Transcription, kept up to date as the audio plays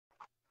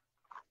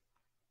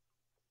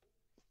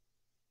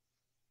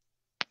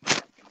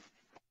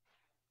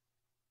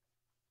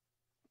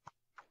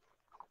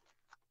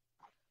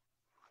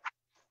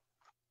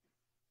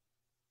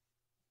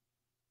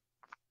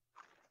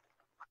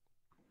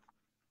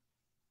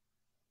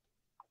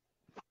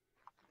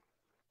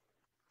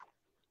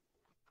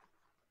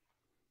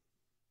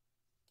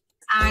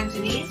I'm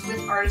Denise with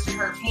Artist at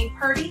Heart Paint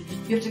Party.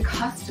 You have to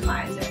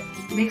customize it.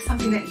 Make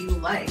something that you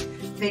like.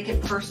 Make it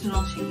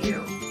personal to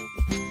you.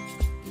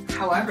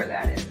 However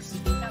that is.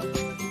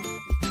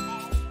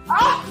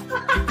 Oh!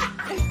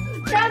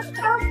 That's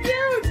so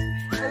cute!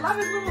 I love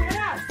his little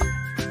hat.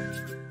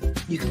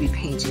 You could be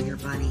painting your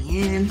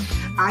bunny in.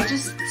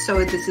 This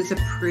is a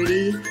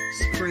pretty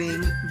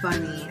spring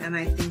bunny, and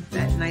I think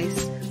that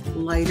nice,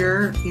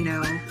 lighter,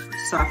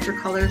 softer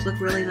colors look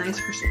really nice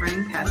for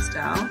spring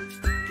pastel.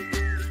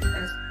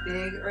 As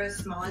big or as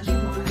small as you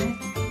want it.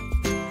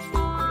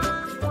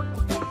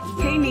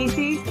 Hey,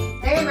 Nisi.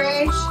 Hey,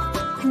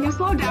 Rach. Can you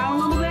slow down a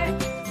little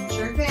bit?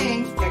 Sure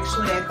thing.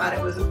 Actually, I thought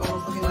it was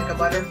almost looking like a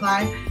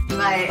butterfly, but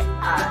I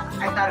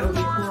thought it would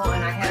be cool,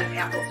 and I had an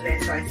apple today,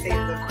 so I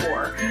saved the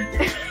core.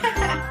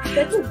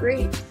 That's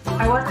great.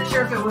 I wasn't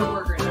sure if it would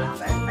work or not,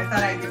 but I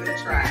thought I'd give it a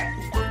try.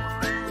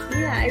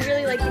 Yeah, I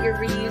really like that you're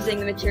reusing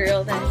the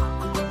material that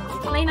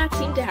might not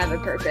seem to have a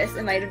purpose.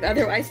 It might have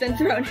otherwise been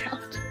thrown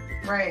out.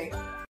 Right.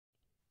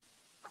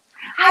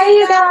 Hi,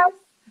 you guys.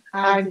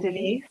 I'm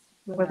Denise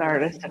with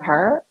Artist at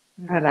Heart,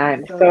 and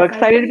I'm so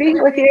excited to be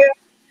here with you.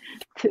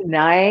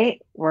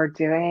 Tonight, we're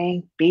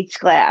doing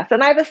Beachglass,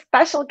 and I have a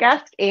special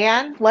guest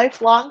and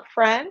lifelong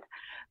friend.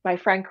 My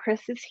friend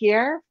Chris is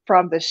here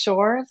from the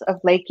shores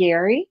of Lake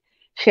Erie.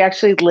 She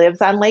actually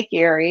lives on Lake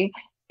Erie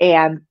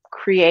and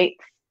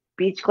creates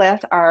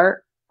Beachglass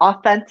art,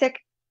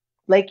 authentic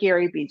Lake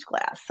Erie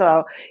Beachglass.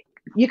 So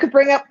you could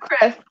bring up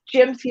Chris.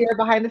 Jim's here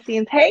behind the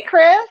scenes. Hey,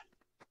 Chris.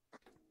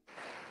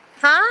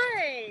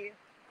 Hi.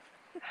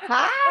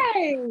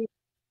 Hi.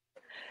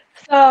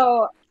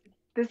 So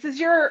this is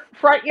your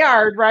front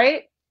yard,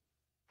 right?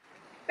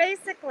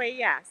 Basically,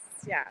 yes.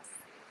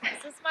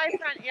 This is my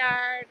front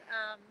yard.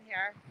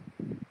 Here,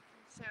 I'll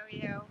show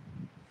you.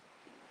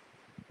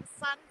 The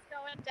sun's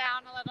going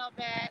down a little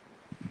bit.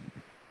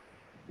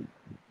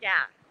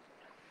 Yeah.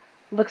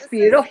 Looks This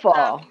beautiful.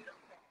 Is,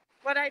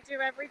 what I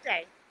do every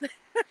day,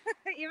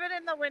 even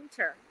in the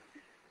winter.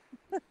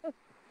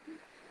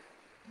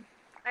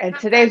 And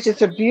today's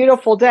just a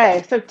beautiful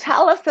day. So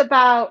tell us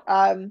about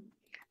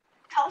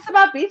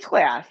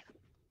Beachglass.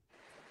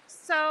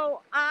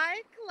 So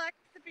I collect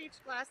the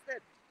Beachglass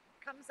that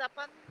comes up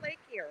on Lake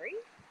Erie.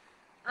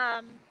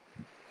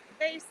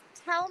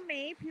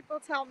 People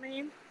tell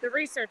me, the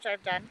research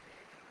I've done,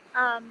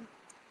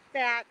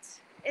 that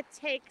it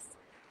takes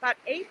about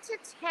 8 to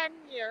 10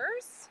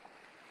 years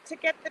to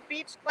get the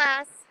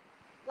Beachglass,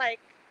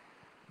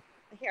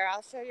 here,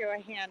 I'll show you a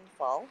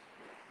handful.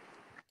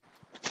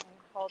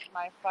 Hold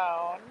my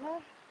phone.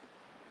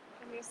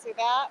 Can you see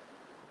that?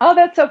 Oh,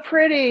 that's so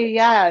pretty.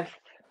 Yes.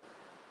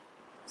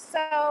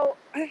 So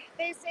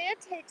they say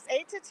it takes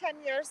 8 to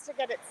 10 years to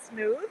get it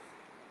smooth.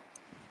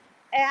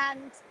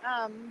 And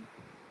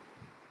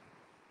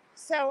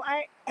so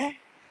I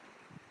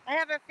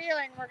have a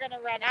feeling we're going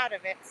to run out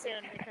of it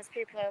soon because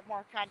people are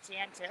more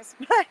conscientious.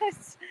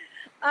 But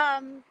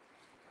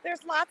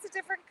there's lots of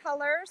different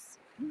colors.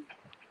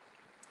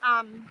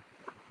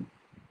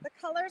 The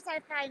colors I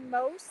find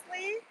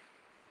mostly,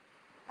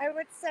 I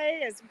would say,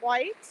 is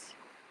white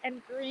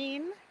and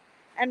green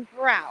and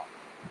brown.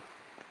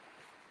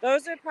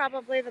 Those are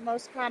probably the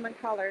most common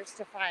colors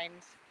to find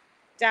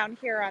down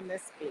here on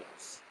this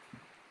beach.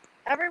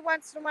 Every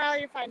once in a while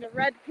you find a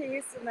red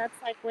piece, and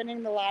that's like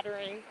winning the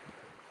lottery.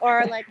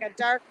 Or like a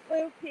dark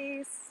blue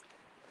piece.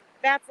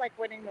 That's like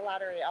winning the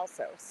lottery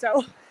also.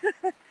 So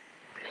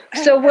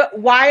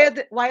why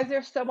is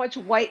there so much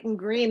white and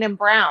green and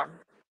brown?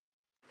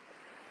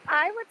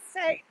 I would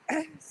say,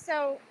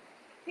 so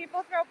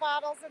people throw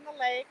bottles in the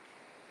lake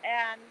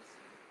and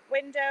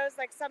windows.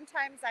 Like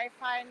sometimes I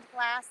find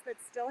glass that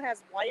still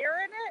has wire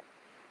in it.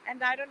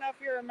 And I don't know if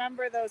you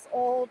remember those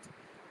old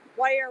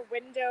wire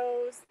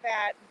windows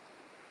that,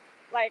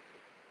 like,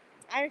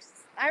 I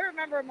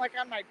remember them like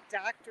on my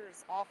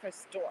doctor's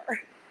office door.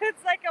 It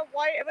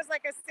was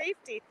like a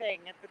safety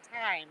thing at the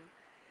time.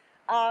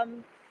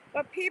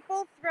 But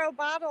people throw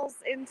bottles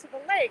into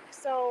the lake.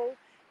 So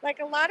like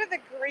a lot of the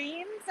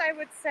greens, I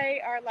would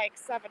say, are like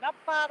 7-Up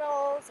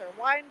bottles or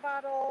wine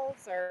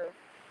bottles or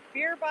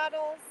beer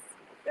bottles.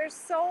 There's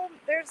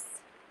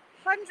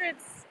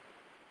hundreds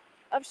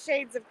of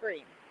shades of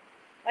green.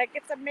 Like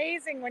it's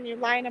amazing when you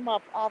line them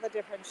up, all the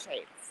different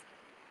shades.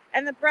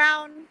 And the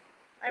brown,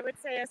 I would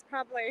say, is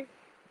probably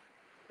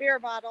beer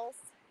bottles.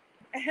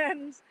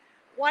 And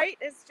white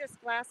is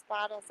just glass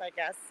bottles, I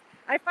guess.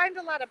 I find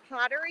a lot of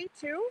pottery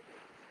too.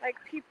 Like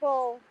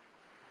people,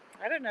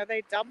 I don't know,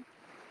 they dump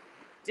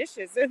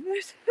dishes in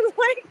the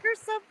lake or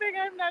something.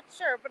 I'm not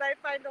sure, but I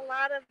find a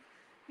lot of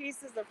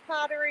pieces of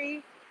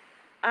pottery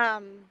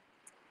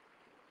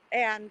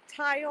and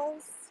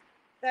tiles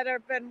that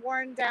have been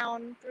worn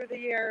down through the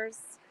years.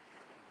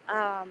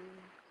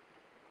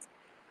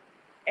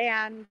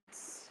 And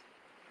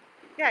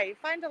yeah, you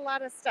find a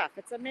lot of stuff.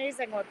 It's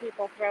amazing what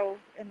people throw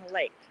in the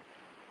lake,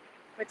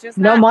 which is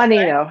no not money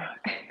good, though.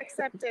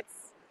 Except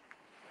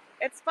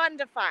it's fun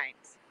to find.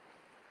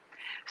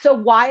 So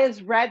why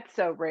is red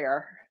so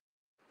rare?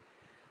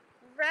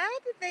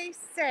 red, they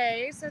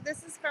say, so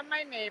this is from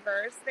my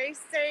neighbors, they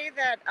say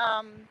that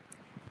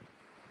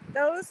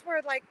those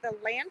were like the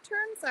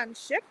lanterns on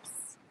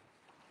ships.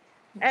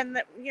 And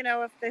that,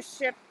 if the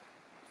ship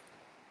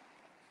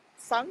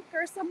sunk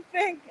or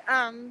something,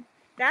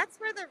 that's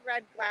where the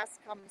red glass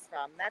comes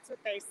from. That's what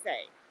they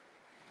say.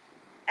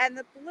 And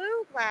the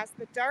blue glass,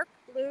 the dark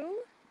blue,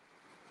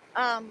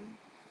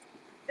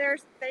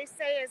 they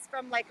say is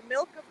from like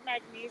milk of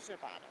magnesia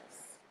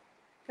bottles.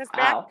 Because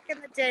back Wow. in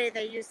the day,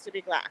 they used to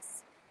be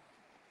glass.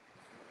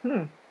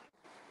 And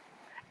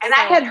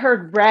I had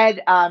heard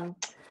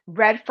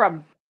red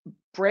from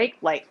brake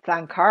lights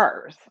on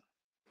cars.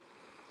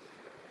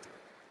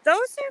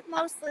 Those are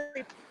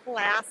mostly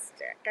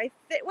plastic.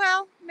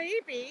 Well,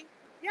 maybe.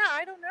 Yeah,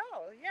 I don't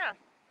know. Yeah,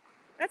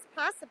 that's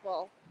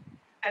possible.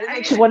 And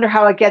I just wonder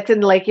how it gets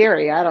in Lake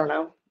Erie. I don't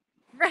know.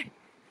 Right.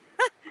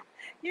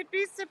 You'd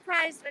be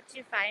surprised what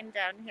you find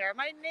down here.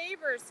 My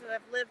neighbors who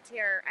have lived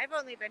here, I've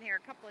only been here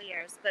a couple of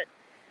years, but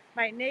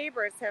my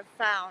neighbors have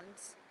found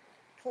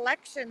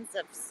collections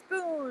of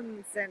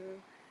spoons and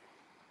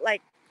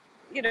like,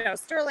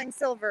 sterling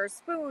silver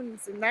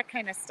spoons and that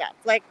kind of stuff.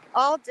 Like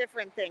all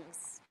different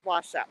things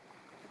wash up.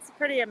 It's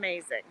pretty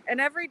amazing. And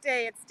every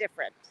day it's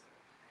different.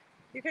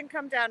 You can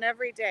come down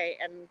every day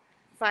and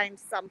find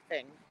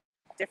something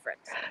different.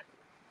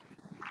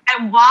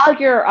 And while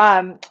you're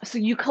so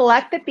you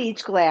collect the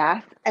beach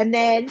glass and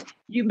then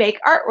you make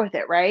art with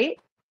it, right?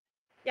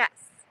 Yes.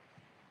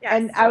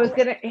 And I was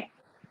gonna,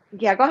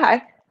 yeah, go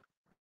ahead.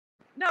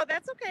 No,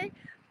 that's okay.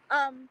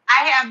 I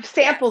have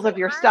samples of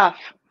your stuff.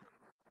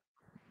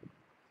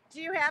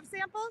 Do you have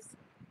samples?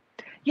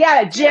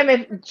 Yeah,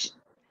 Jim.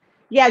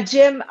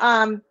 Jim.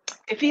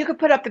 If you could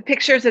put up the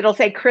pictures, it'll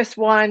say Chris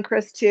 1,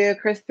 Chris 2,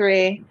 Chris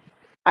 3.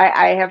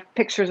 I have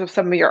pictures of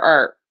some of your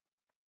art.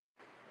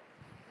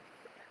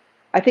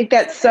 I think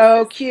that's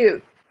so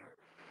cute.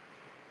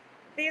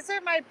 These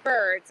are my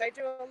birds. I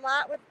do a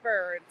lot with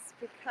birds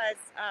because,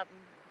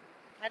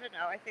 I don't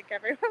know, I think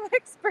everyone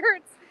likes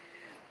birds.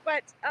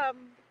 But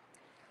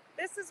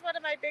this is one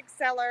of my big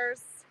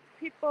sellers.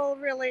 People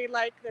really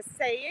like the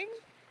saying,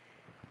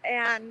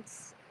 and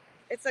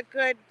it's a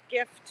good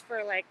gift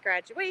for like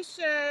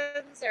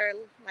graduations or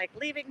like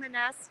leaving the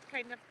nest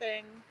kind of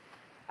thing.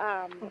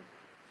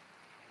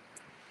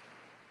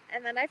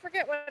 And then I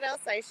forget what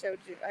else I showed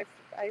you.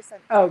 I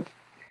sent. Oh,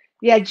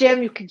 yeah,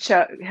 Jim, you can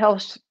show.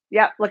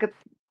 Yeah, look at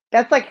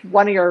that's like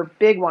one of your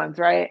big ones,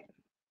 right?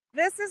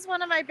 This is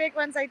one of my big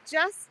ones.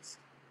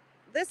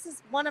 This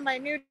is one of my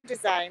new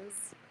designs.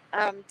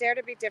 Dare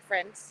to be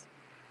different.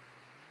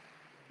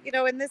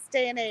 In this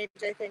day and age,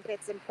 I think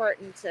it's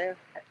important to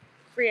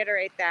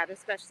reiterate that,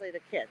 especially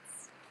the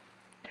kids.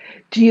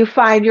 Do you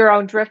find your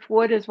own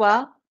driftwood as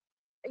well?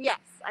 Yes,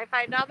 I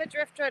find all the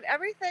driftwood,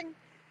 everything.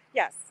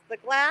 Yes, the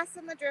glass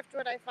and the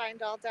driftwood I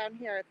find all down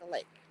here at the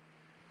lake.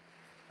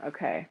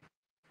 Okay.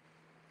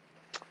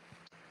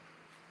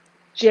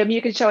 Jim,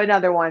 you can show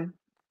another one.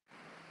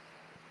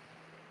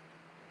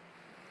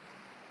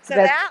 So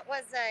that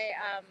was a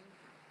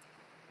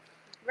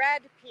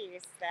red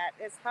piece that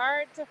is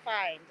hard to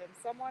find, and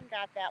someone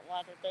got that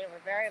one, and they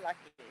were very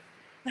lucky.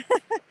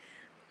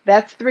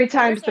 That's 3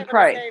 times the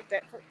price.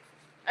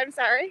 I'm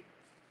sorry?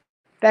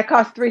 That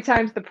costs 3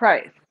 times the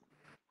price.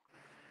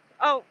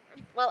 Oh,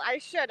 well, I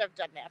should have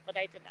done that, but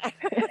I did not.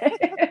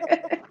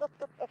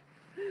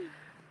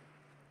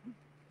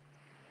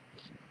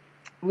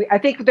 I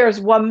think there's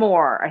one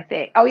more, I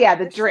think. Oh, yeah,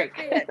 the drink.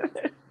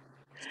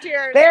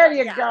 Cheers. There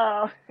you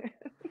go.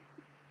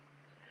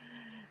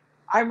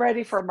 I'm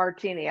ready for a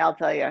martini, I'll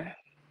tell you.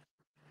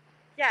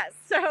 Yeah,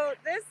 so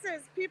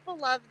people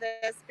love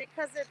this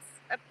because it's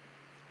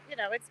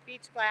it's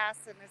beach glass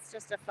and it's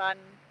just a fun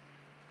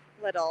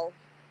little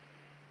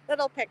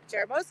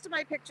picture. Most of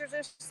my pictures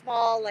are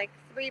small, like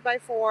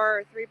 3x4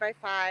 or 3x5.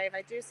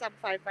 I do some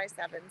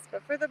 5x7s,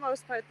 but for the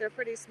most part, they're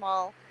pretty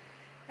small.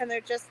 And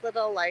they're just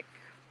little like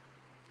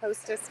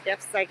hostess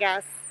gifts, I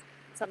guess,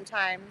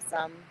 sometimes,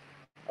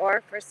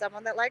 or for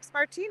someone that likes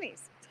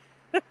martinis.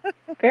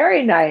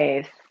 Very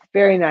nice.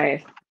 Very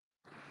nice.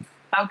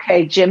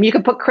 Okay, Jim, you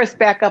can put Chris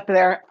back up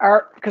there,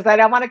 because I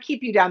don't want to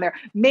keep you down there.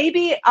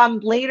 Maybe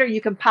later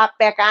you can pop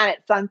back on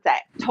at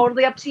sunset.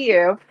 Totally up to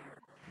you.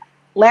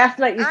 Last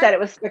night you said it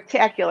was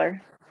spectacular.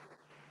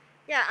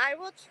 Yeah, I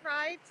will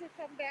try to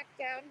come back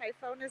down. My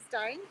phone is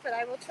dying, but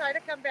I will try to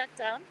come back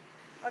down.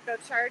 I'll go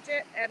charge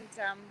it, and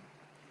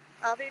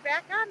I'll be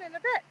back on in a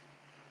bit.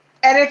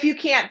 And if you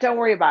can't, don't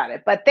worry about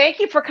it. But thank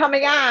you for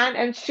coming on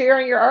and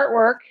sharing your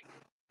artwork.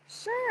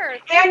 Sure.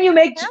 And you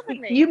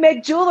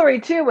make jewelry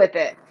too with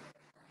it.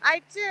 I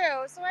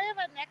do. So I have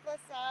a necklace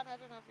on. I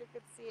don't know if you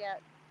could see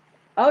it.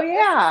 Oh,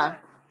 yeah.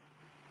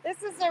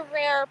 This is a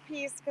rare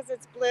piece because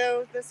it's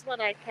blue. This one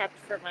I kept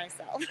for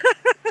myself.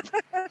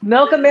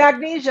 Milk and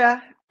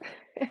magnesia.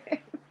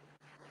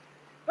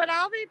 But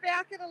I'll be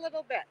back in a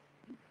little bit.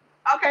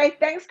 Okay.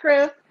 Thanks,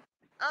 Chris.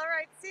 All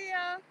right. See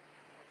ya.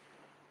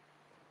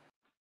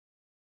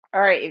 All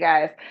right, you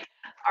guys.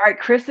 All right.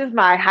 Chris is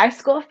my high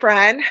school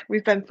friend.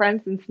 We've been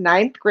friends since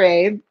 9th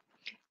grade.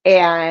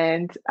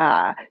 and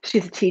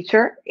she's a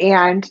teacher,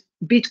 and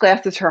beach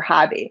glass is her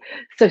hobby.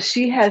 So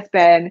she has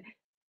been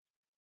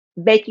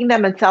making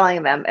them and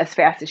selling them as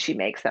fast as she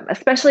makes them,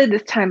 especially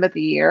this time of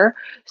the year.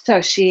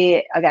 So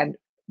she, again,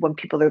 when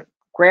people are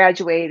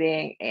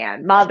graduating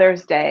and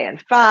Mother's Day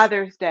and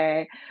Father's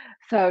Day.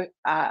 So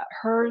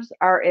hers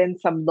are in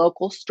some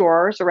local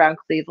stores around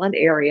Cleveland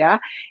area.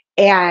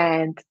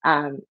 And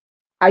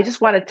I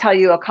just want to tell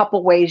you a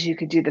couple ways you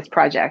could do this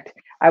project.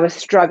 I was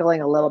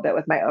struggling a little bit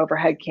with my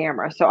overhead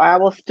camera, so I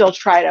will still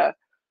try to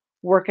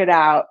work it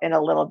out in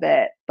a little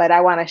bit, but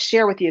I want to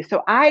share with you.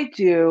 So I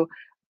do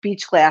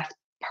beach glass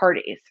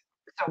parties.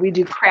 So we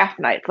do craft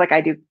nights, like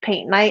I do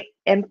paint night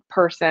in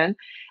person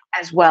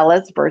as well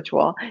as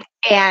virtual.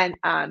 And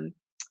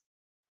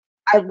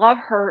I love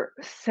her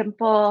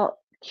simple,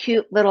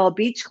 cute little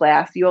beach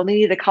glass. You only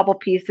need a couple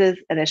pieces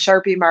and a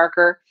Sharpie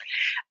marker.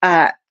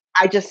 I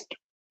just,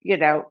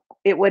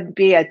 it would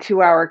be a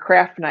 2-hour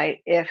craft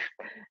night if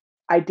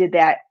I did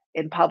that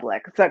in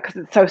public. So, because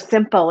it's so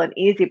simple and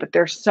easy, but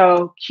they're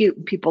so cute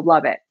and people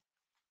love it.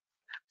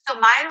 So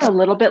mine are a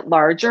little bit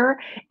larger,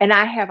 and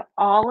I have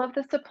all of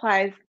the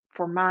supplies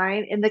for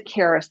mine in the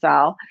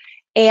carousel.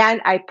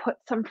 And I put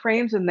some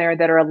frames in there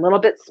that are a little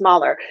bit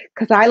smaller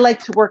because I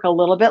like to work a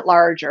little bit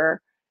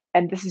larger.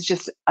 And this is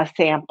just a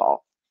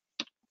sample.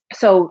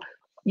 So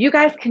you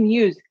guys can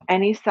use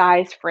any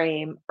size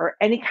frame or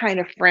any kind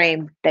of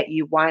frame that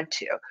you want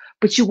to,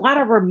 but you want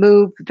to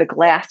remove the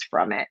glass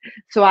from it.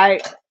 So I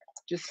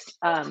just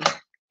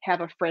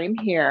have a frame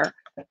here,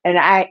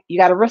 and you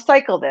got to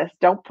recycle this.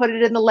 Don't put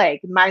it in the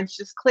lake. Mine's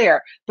just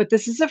clear, but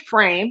this is a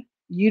frame.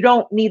 You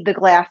don't need the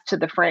glass to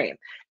the frame.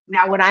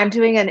 Now, when I'm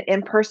doing an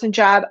in-person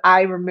job,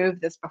 I remove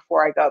this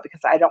before I go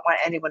because I don't want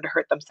anyone to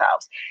hurt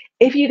themselves.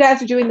 If you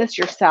guys are doing this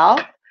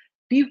yourself,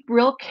 be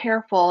real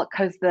careful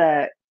because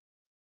the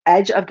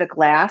edge of the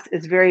glass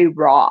is very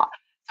raw.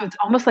 So it's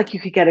almost like you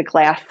could get a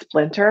glass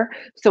splinter.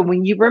 So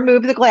when you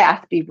remove the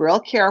glass, be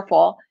real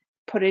careful,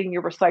 put it in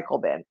your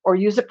recycle bin or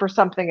use it for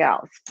something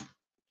else.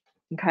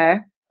 Okay.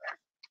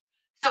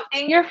 So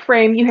in your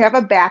frame, you have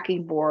a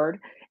backing board,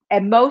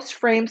 and most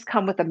frames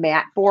come with a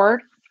mat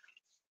board,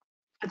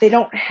 but they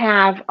don't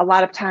have a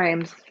lot of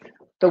times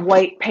the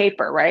white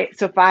paper, right?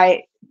 So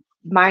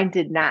mine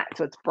did not,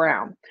 so it's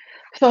brown.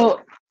 So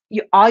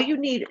all you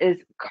need is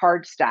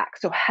cardstock,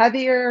 so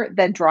heavier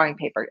than drawing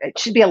paper. It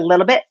should be a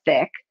little bit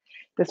thick.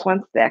 This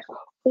one's thick.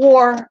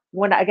 Or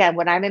when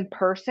I'm in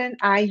person,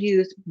 I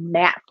use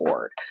mat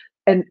board,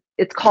 and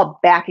it's called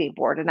backing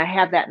board, and I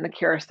have that in the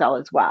carousel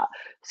as well.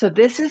 So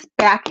this is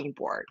backing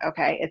board,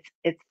 okay?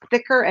 It's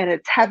thicker and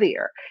it's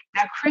heavier.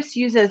 Now Chris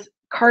uses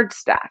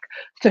cardstock,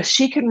 so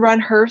she can run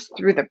hers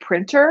through the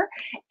printer,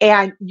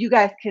 and you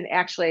guys can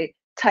actually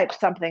type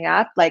something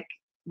up like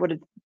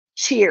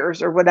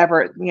cheers or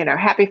whatever,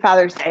 Happy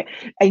Father's Day,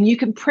 and you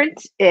can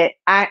print it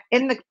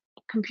in the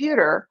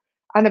computer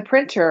on the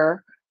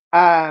printer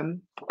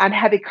on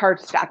heavy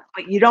cardstock,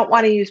 but you don't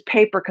want to use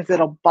paper because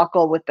it'll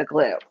buckle with the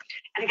glue.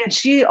 And again,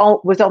 she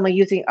was only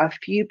using a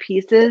few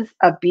pieces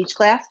of beach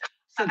glass,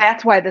 so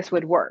that's why this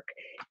would work.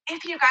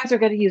 If you guys are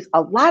going to use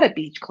a lot of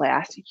beach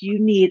glass, you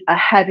need a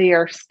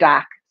heavier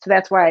stock, so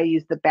that's why I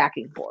use the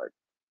backing board.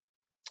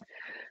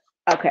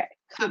 Okay,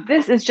 so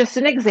this is just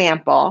an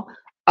example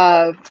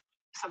of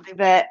something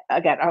that,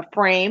 again, a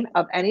frame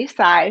of any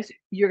size.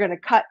 You're going to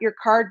cut your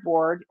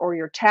cardboard or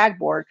your tag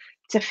board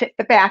to fit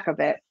the back of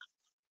it.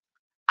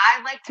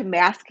 I like to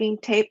masking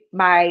tape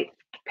my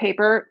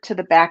paper to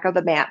the back of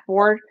the mat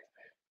board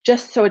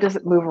just so it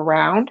doesn't move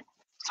around.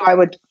 So I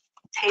would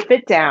tape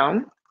it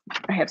down.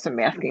 I have some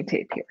masking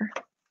tape here.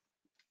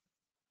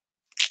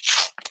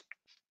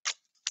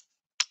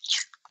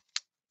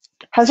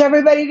 How's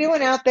everybody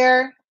doing out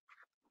there?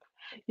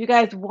 You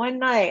guys, one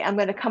night I'm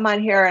going to come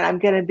on here and I'm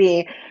going to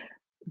be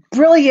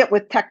brilliant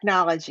with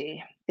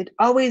technology. It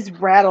always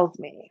rattles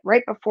me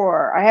right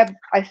before.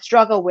 I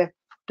struggle with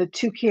the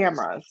two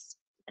cameras,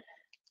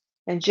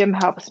 and Jim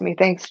helps me.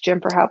 Thanks, Jim,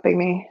 for helping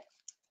me.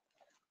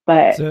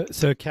 But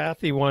so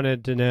Kathy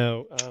wanted to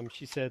know.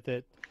 She said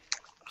that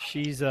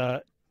she's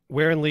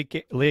where in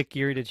Lake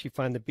Erie did she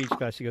find the beach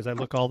glass? She goes, I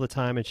look all the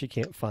time and she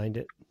can't find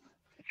it.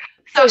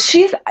 So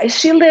she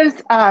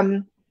lives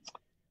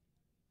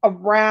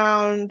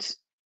around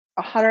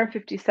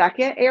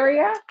 152nd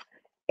area,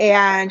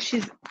 and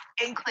she's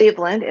in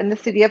Cleveland, in the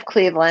city of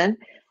Cleveland.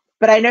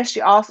 But I know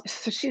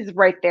she's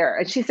right there.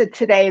 And she said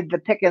today the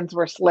pickings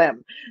were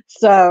slim.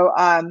 So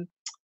I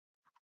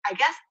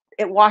guess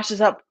it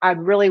washes up on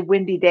really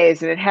windy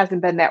days, and it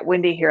hasn't been that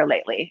windy here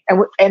lately.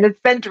 And it's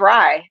been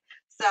dry.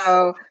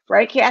 So,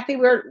 right, Kathy,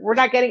 we're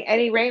not getting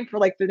any rain for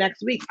like the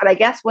next week. But I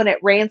guess when it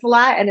rains a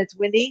lot and it's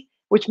windy,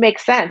 which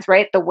makes sense,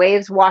 right? The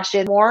waves wash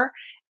in more,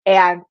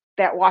 and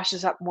that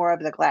washes up more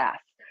of the glass.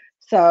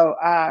 So,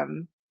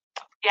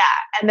 yeah.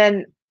 And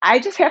then I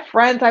just have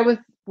friends.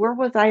 Where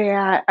was I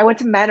at? I went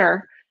to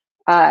Menor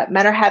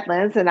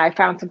Headlands, and I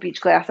found some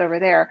beach glass over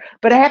there.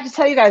 But I have to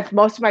tell you guys,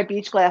 most of my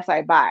beach glass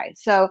I buy.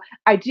 So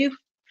I do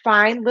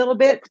find little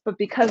bits, but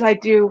because I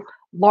do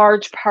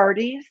large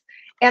parties,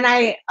 and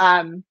I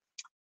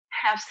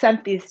have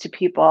sent these to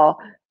people.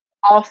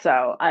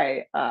 Also,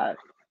 I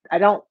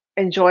don't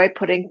enjoy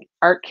putting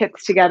art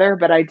kits together,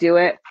 but I do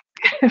it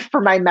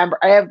for my member.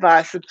 I have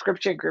a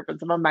subscription group, and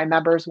some of my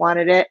members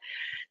wanted it.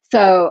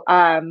 So,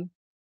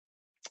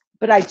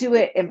 but I do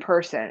it in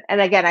person.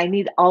 And again, I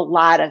need a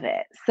lot of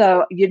it.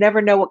 So you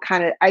never know what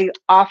kind of, I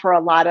offer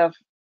a lot of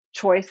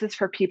choices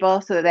for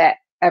people so that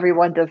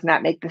everyone does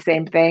not make the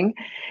same thing.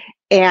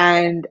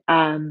 And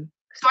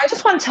so I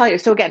just want to tell you,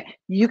 so again,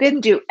 you can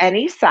do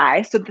any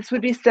size. So this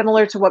would be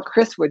similar to what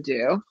Chris would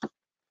do.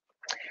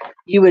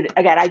 You would,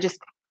 again,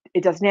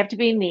 it doesn't have to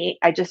be neat.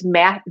 I just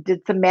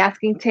did some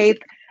masking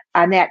tape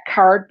on that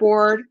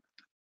cardboard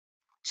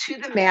to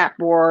the mat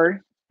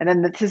board. And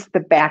then this is the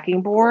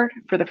backing board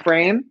for the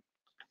frame.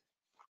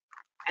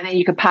 And then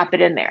you can pop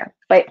it in there.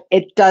 But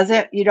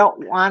you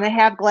don't want to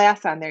have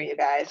glass on there, you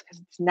guys, because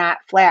it's not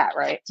flat,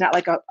 right? It's not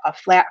like a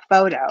flat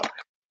photo.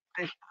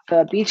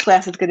 The beach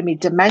glass is going to be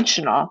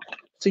dimensional.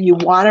 So you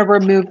want to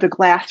remove the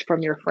glass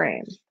from your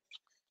frame.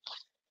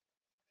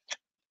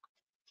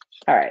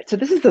 All right, so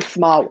this is a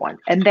small one.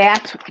 And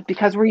that's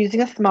because we're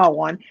using a small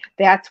one,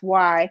 that's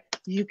why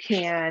you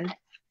can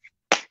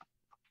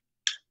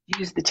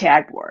use the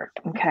tag board,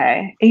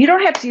 okay? And you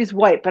don't have to use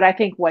white, but I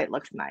think white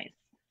looks nice.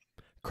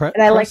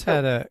 Chris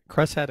had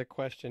a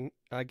question.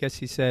 I guess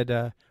he said,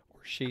 or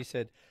she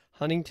said,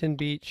 Huntington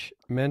Beach,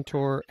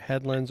 Mentor,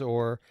 Headlands,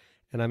 or,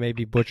 and I may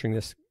be butchering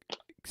this,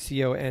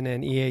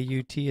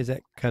 Conneaut. Is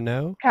that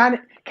Cano?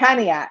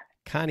 Conneaut.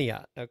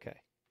 Conneaut. Okay.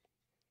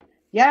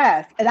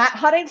 Yes, and at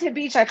Huntington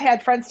Beach, I've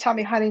had friends tell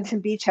me Huntington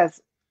Beach has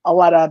a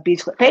lot of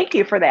beach. Thank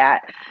you for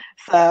that.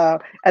 So,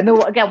 and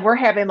then again, we're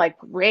having like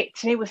great.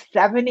 Today was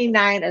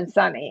 79 and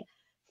sunny,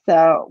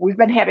 so we've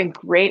been having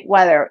great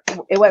weather.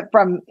 It went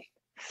from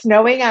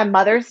snowing on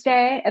Mother's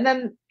Day, and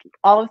then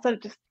all of a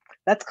sudden,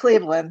 that's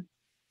Cleveland.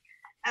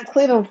 That's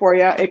Cleveland for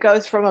you. It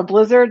goes from a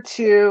blizzard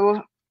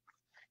to,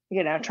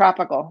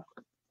 tropical.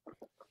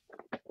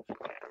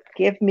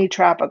 Give me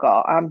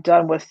tropical. I'm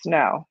done with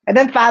snow. And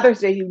then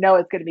Father's Day, it's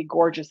going to be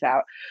gorgeous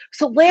out.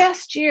 So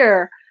last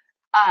year,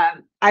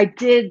 I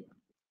did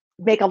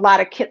make a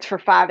lot of kits for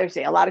Father's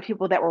Day. A lot of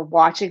people that were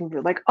watching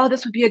were like, oh,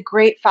 this would be a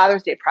great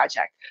Father's Day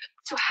project.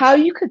 So how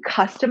you could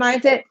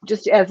customize it,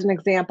 just as an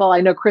example,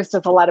 I know Chris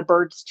does a lot of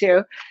birds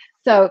too.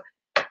 So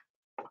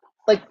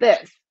like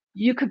this,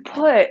 you could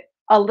put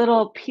a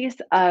little piece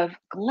of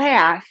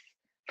glass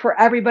for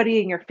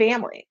everybody in your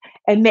family.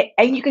 And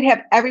you could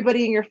have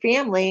everybody in your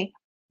family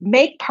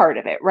make part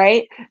of it,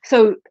 right?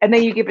 So, and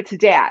then you give it to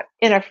Dad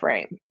in a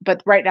frame.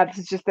 But right now, this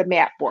is just the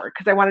mat board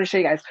because I wanted to show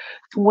you guys.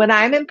 So when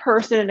I'm in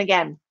person, and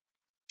again,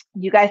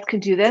 you guys can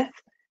do this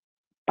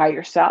by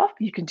yourself.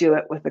 You can do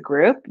it with a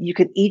group. You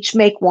can each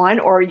make one,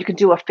 or you can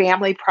do a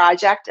family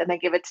project and then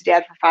give it to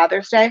Dad for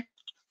Father's Day.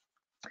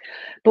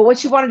 But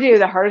what you want to do,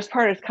 the hardest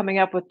part is coming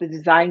up with the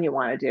design you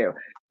want to do.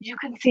 You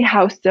can see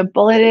how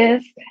simple it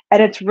is,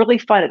 and it's really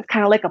fun. It's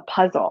kind of like a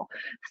puzzle.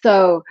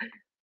 So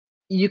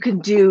you can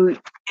do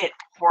it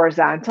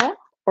horizontal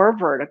or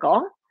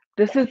vertical.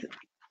 This is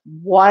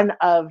one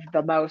of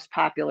the most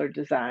popular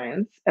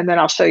designs. And then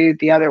I'll show you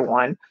the other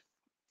one,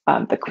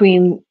 the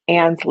Queen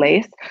Anne's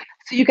lace.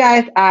 So you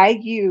guys,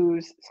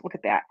 look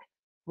at that,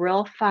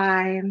 real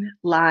fine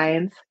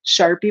lines,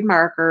 Sharpie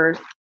markers.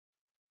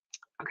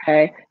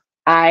 Okay.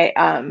 I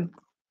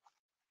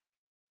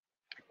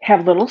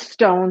have little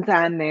stones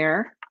on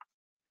there.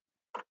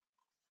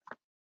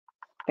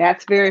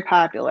 That's very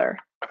popular.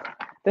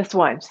 This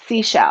one,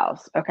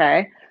 seashells,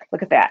 okay?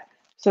 Look at that.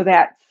 So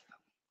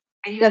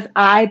and you guys,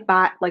 I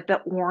bought like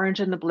the orange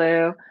and the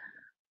blue.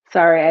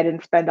 Sorry, I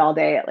didn't spend all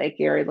day at Lake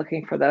Erie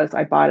looking for those.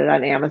 I bought it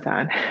on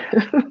Amazon.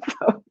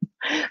 So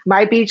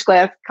my beach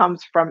glass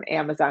comes from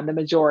Amazon, the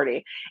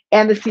majority,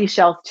 and the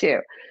seashells too.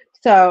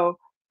 So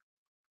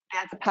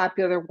that's a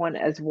popular one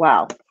as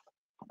well.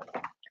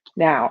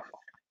 Now,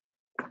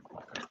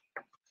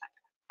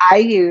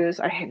 I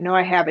know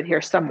I have it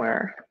here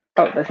somewhere.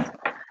 Oh,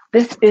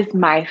 this is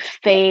my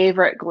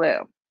favorite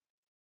glue.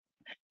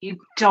 You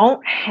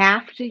don't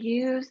have to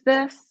use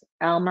this,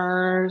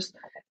 Elmer's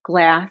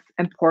glass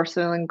and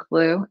porcelain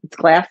glue. It's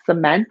glass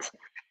cement.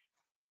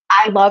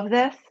 I love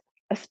this,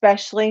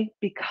 especially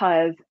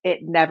because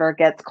it never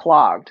gets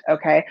clogged,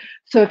 okay?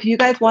 So if you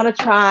guys want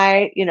to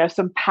try,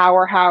 some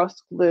powerhouse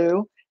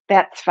glue,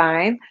 that's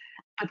fine.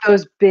 But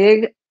those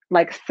big,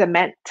 like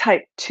cement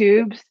type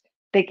tubes,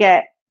 they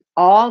get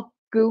all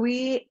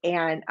gooey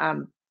and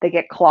they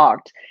get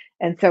clogged.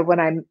 And so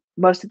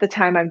most of the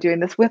time I'm doing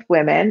this with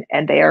women,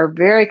 and they are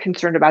very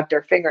concerned about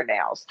their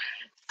fingernails.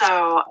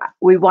 So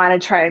we want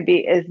to try and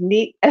be as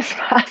neat as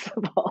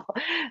possible.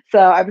 So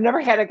I've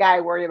never had a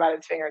guy worry about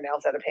his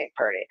fingernails at a paint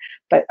party,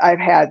 but I've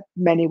had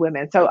many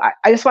women. So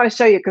I just want to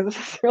show you, because this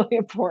is really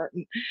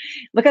important.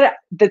 Look at it.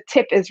 The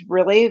tip is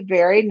really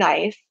very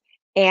nice,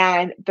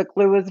 and the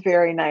glue is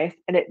very nice,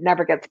 and it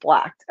never gets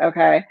blocked,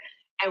 okay?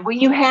 And when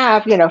you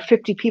have,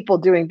 50 people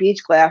doing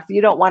beach glass,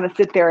 you don't want to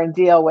sit there and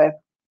deal with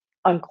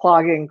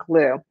unclogging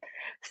glue.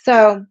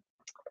 So,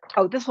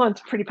 this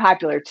one's pretty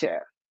popular too.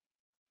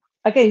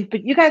 Okay,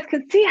 but you guys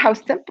can see how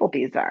simple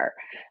these are,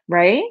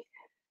 right?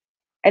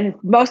 And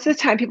most of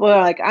the time people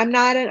are like, I'm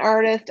not an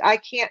artist. I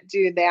can't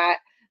do that.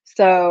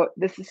 So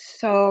this is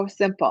so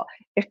simple.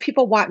 If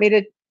people want me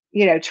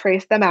to,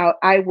 trace them out,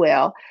 I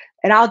will.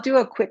 And I'll do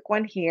a quick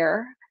one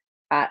here.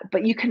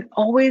 But you can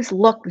always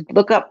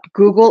look up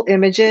Google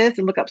Images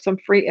and look up some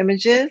free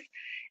images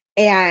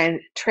and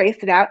trace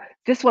it out.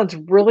 This one's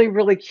really,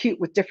 really cute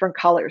with different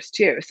colors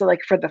too. So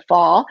like for the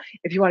fall,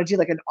 if you want to do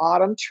like an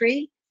autumn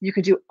tree, you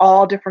can do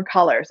all different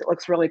colors. It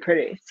looks really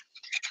pretty.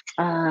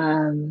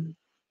 I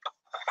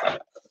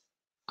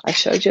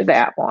showed you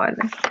that one.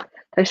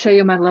 I show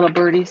you my little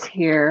birdies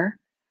here.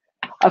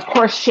 Of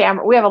course,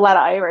 we have a lot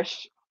of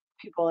Irish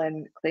people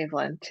in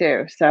Cleveland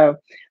too. So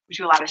we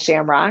do a lot of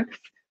shamrocks.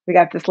 We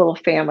got this little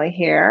family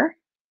here.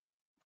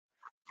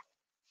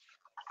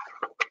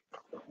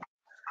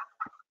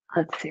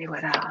 Let's see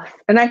what else.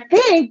 And I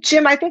think,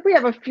 Jim, we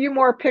have a few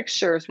more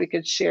pictures we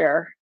could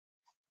share.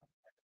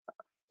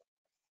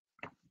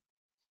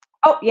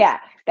 Oh, yeah.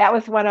 That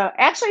was one of,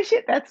 actually,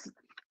 that's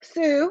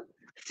Sue.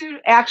 Sue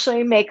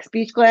actually makes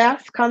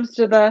Beachglass, comes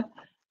to the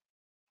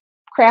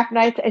craft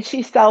nights, and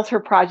she sells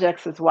her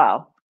projects as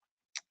well.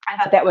 I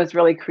thought that was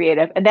really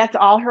creative. And that's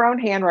all her own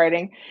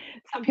handwriting.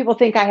 Some people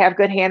think I have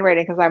good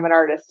handwriting because I'm an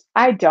artist.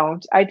 I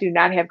don't. I do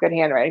not have good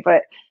handwriting,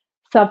 but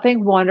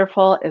something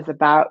wonderful is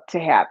about to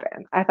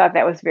happen. I thought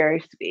that was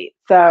very sweet.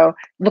 So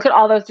look at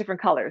all those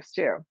different colors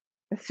too.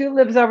 Sue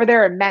lives over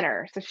there in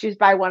Menor. So she's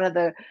by one of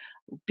the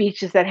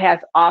beaches that has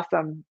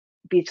awesome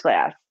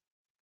Beachglass.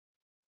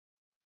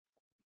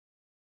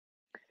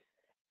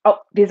 Oh,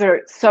 these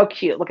are so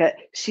cute. Look at,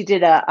 she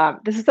did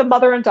this is a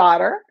mother and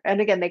daughter. And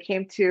again, they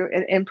came to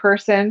an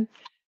in-person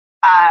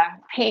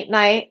paint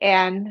night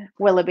in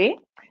Willoughby,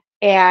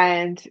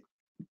 and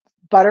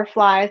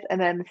butterflies and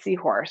then the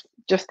seahorse.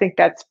 Just think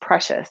that's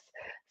precious.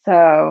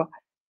 So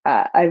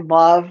I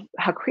love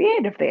how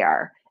creative they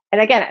are.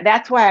 And again,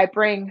 that's why I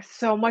bring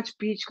so much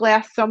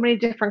Beachglass, so many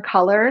different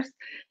colors,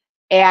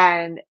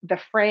 and the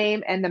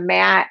frame and the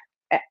mat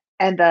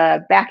and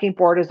the backing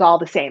board is all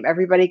the same.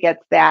 Everybody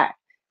gets that,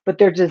 but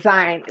their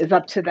design is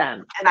up to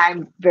them, and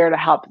I'm there to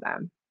help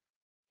them.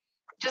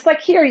 Just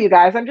like here, you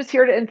guys, I'm just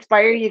here to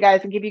inspire you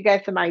guys and give you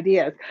guys some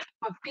ideas.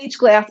 But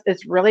Beachglass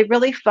is really,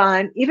 really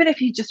fun, even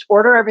if you just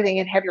order everything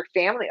and have your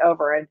family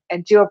over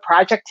and do a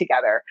project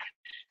together.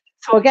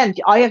 So again,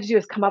 all you have to do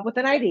is come up with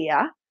an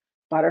idea: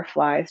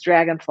 butterflies,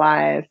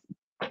 dragonflies,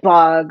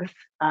 bugs,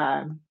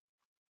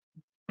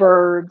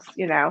 birds,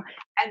 and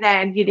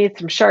then you need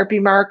some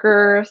Sharpie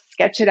markers,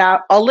 sketch it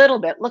out a little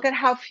bit. Look at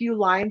how few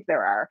lines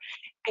there are.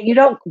 And you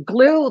don't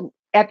glue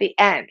at the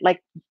end,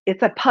 like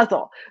it's a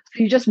puzzle.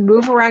 So you just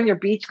move around your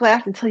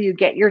Beachglass until you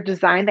get your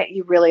design that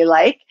you really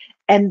like.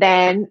 And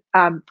then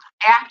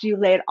after you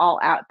lay it all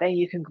out, then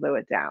you can glue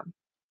it down.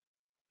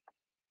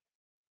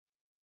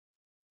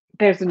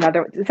 There's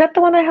another one. Is that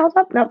the one I held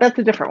up? No, that's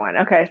a different one.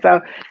 Okay,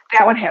 so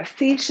that one has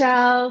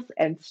seashells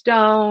and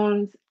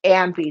stones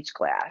and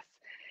Beachglass.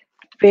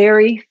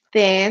 Very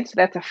thin, so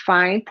that's a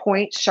fine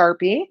point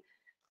Sharpie.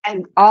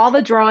 And all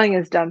the drawing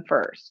is done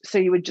first. So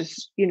you would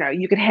just,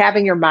 you could have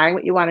in your mind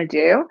what you want to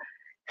do,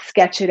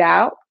 sketch it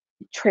out,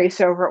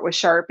 trace over it with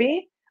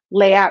Sharpie,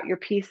 lay out your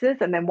pieces,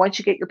 and then once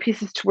you get your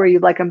pieces to where you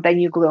like them, then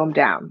you glue them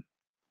down.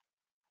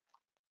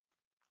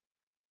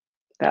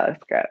 That was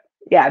good.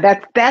 Yeah,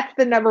 that's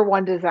the number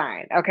one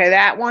design. Okay,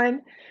 that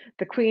one,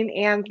 the Queen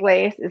Anne's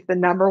lace, is the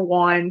number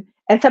one.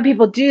 And some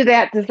people do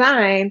that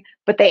design,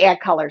 but they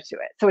add color to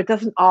it. So it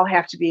doesn't all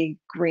have to be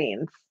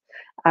greens.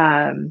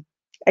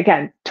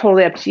 Again,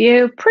 totally up to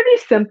you. Pretty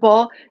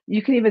simple.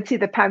 You can even see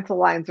the pencil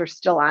lines are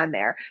still on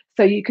there.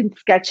 So you can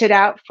sketch it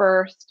out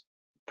first,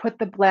 put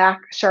the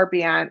black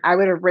Sharpie on. I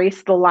would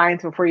erase the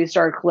lines before you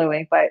start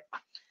gluing, but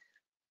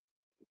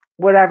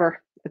whatever.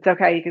 It's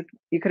okay.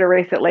 You could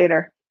erase it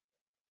later.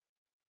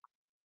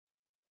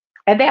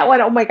 And that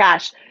one, oh my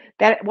gosh,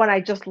 that one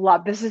I just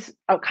love. This is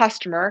a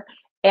customer,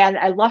 and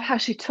I love how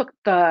she took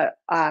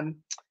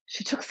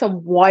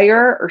some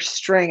wire or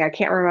string, I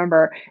can't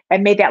remember,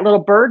 and made that little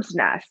bird's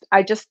nest.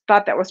 I just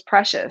thought that was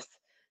precious.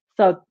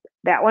 So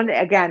that one,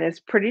 again, is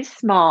pretty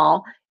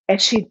small,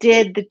 and she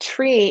did the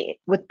tree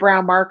with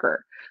brown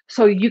marker.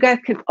 So you guys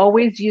can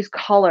always use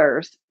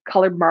colored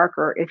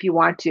marker if you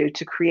want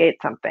to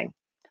create something.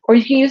 Or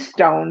you can use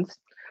stones,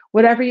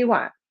 whatever you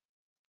want.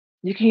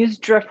 You can use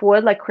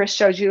driftwood, like Chris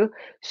showed you.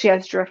 She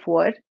has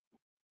driftwood.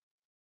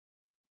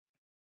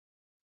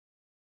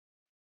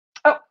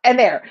 Oh, and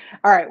there.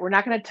 All right, we're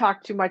not going to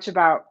talk too much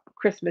about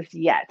Christmas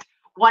yet.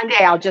 One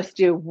day I'll just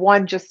do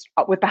one just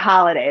with the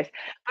holidays.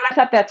 But I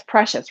thought that's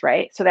precious,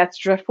 right? So that's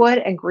driftwood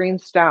and green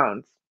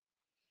stones.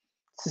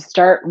 So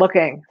start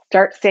looking.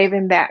 Start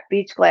saving that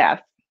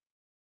Beachglass.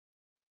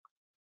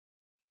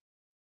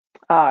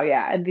 Oh,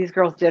 yeah, and these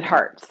girls did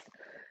hearts.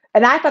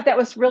 And I thought that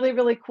was really,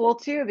 really cool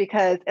too,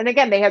 because, and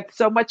again, they had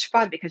so much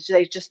fun because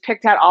they just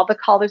picked out all the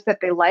colors that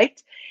they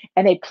liked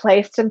and they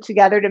placed them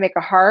together to make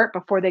a heart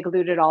before they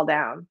glued it all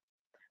down.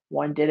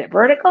 One did it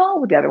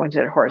vertical, the other one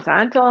did it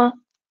horizontal.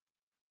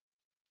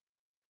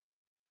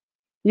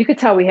 You could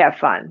tell we have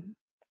fun.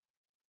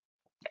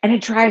 And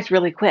it dries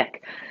really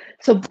quick.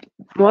 So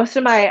most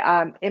of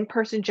my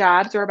in-person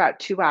jobs are about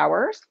 2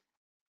 hours.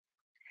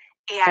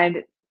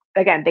 And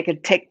again, they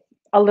could take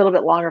a little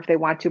bit longer if they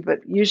want to, but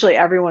usually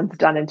everyone's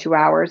done in 2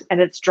 hours and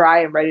it's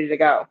dry and ready to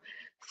go.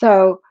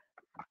 So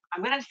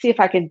I'm going to see if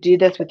I can do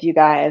this with you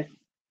guys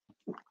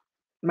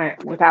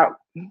without.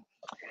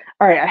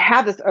 All right, I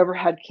have this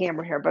overhead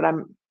camera here, but I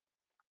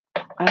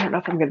don't know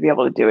if I'm going to be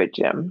able to do it,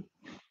 Jim.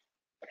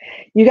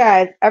 You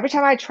guys, every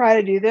time I try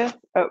to do this,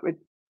 oh,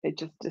 it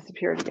just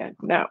disappeared again.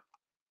 No,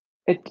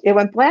 it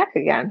went black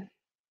again.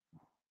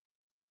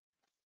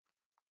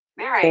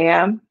 There I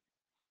am.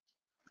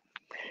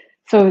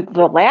 So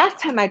the last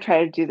time I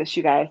tried to do this,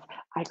 you guys,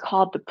 I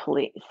called the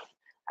police.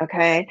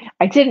 Okay,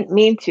 I didn't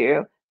mean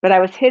to, but I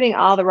was hitting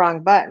all the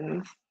wrong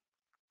buttons.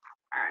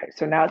 All right,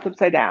 so now it's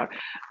upside down.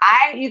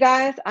 You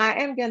guys,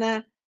 I am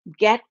gonna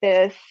get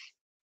this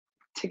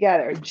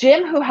together.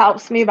 Jim, who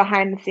helps me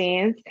behind the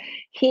scenes,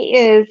 he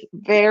is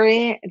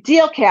very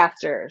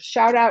Dealcasters.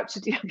 Shout out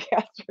to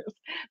Dealcasters,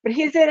 but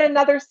he's in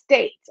another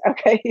state.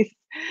 Okay,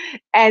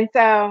 and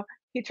so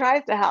he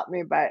tries to help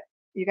me, but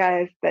you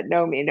guys that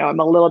know me know I'm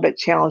a little bit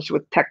challenged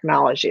with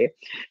technology.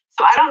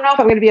 So I don't know if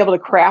I'm going to be able to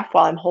craft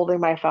while I'm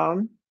holding my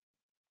phone,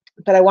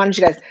 but I wanted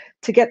you guys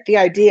to get the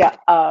idea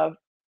of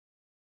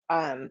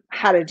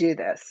how to do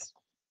this.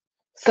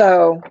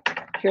 So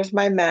here's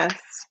my mess.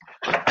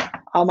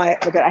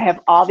 Look at, I have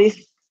all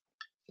these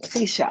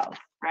seashells,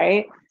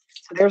 right?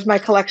 So there's my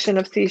collection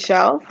of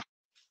seashells.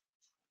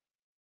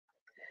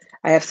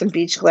 I have some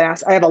beach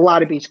glass. I have a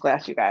lot of beach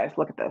glass, you guys.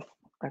 Look at this.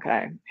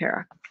 Okay,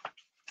 here.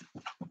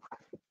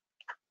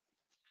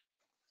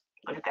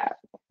 Look at that.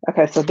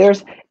 Okay, so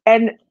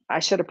and I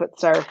should have put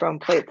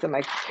styrofoam plates in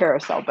my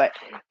carousel, but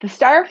the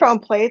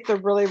styrofoam plates are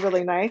really,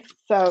 really nice.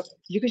 So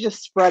you could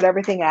just spread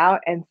everything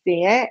out and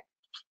see it.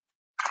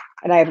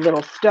 And I have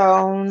little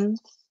stones.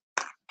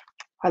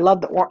 I love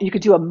the orange. You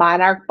could do a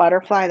monarch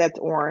butterfly that's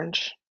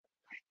orange.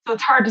 So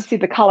it's hard to see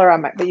the color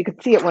on but you can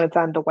see it when it's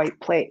on the white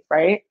plate,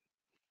 right?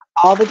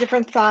 All the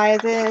different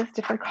sizes,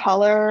 different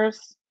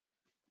colors,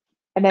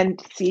 and then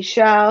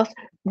seashells.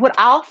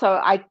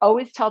 I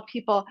always tell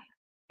people,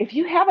 if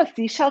you have a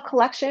seashell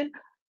collection,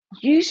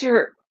 use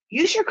your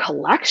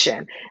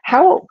collection.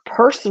 How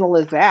personal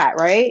is that,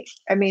 right?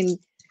 I mean,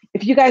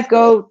 if you guys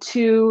go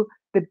to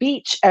the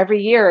beach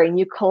every year and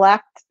you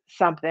collect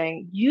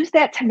something, use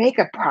that to make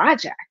a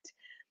project,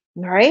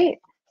 right?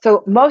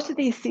 So most of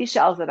these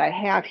seashells that I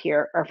have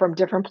here are from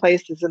different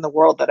places in the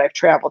world that I've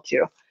traveled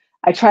to.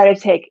 I try to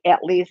take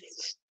at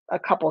least a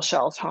couple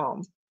shells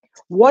home.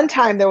 One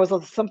time there was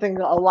something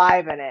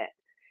alive in it,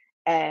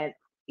 and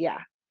yeah,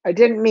 I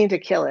didn't mean to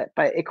kill it,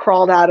 but it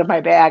crawled out of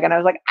my bag and I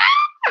was like, ah,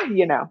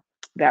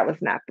 that was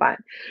not fun.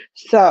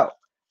 So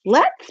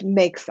let's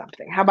make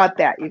something. How about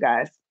that, you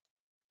guys?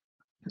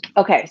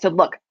 Okay, so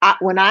look,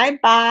 when I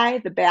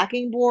buy the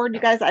backing board, you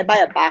guys, I buy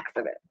a box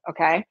of it,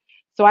 okay?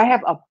 So I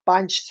have a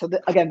bunch. So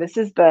again, this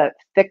is the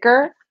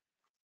thicker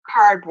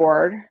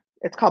cardboard.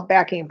 It's called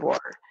backing board.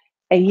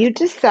 And you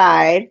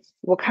decide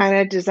what kind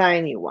of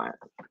design you want.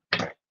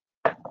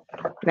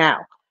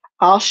 Now,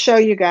 I'll show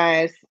you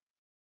guys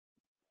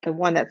the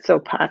one that's so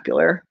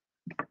popular.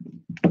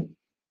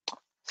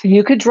 So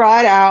you could draw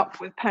it out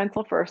with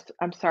pencil first.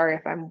 I'm sorry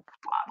if I'm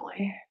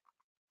wobbly.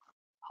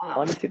 Hold on,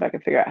 let me see if I can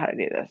figure out how to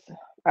do this.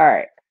 All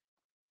right.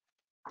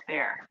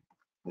 There.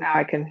 Now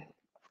I can.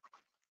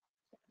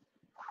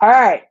 All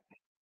right.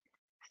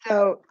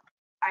 So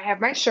I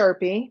have my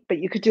Sharpie, but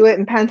you could do it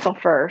in pencil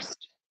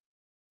first.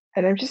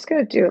 And I'm just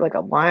going to do like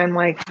a line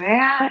like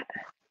that.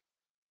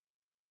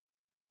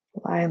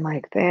 Line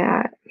like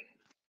that.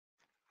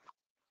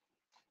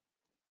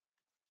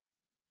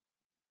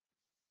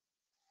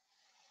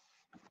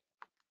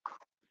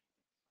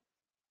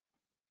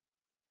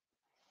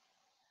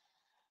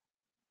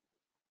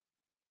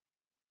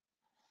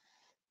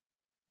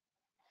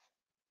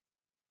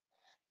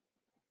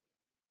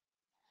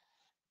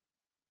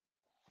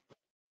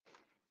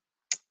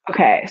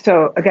 Okay,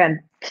 so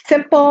again,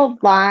 simple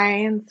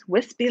lines,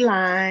 wispy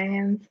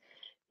lines.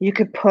 You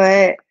could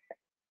put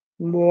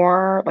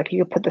more, like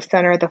you could put the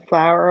center of the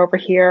flower over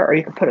here, or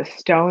you could put a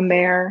stone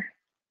there.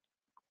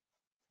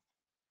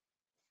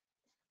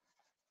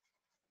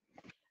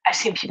 I've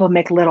seen people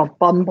make little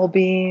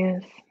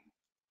bumblebees.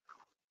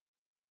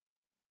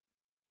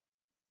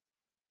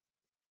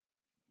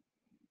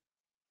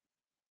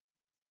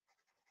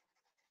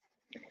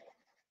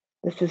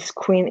 This is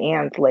Queen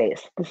Anne's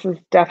lace. This is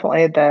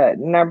definitely the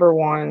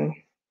 #1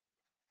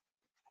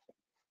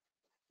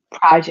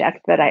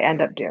 project that I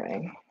end up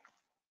doing.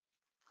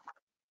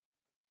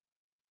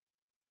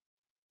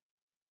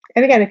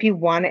 And again, if you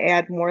want to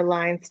add more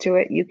lines to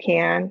it, you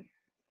can.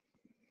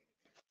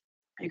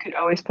 You could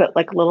always put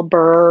like little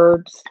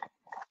birds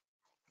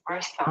or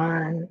a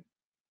sun.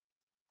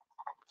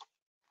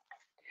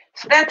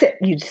 So that's it.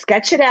 You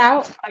sketch it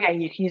out.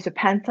 Again, you can use a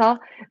pencil,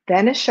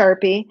 then a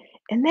Sharpie,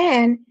 and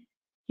then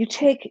you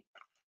take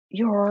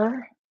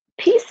your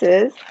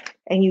pieces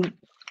and you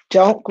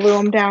don't glue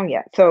them down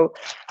yet. So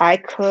I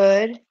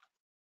could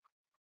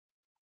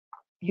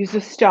use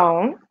a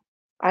stone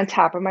on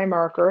top of my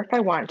marker if I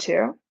want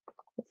to.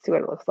 Let's see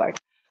what it looks like.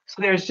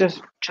 So there's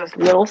just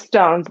little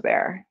stones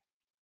there.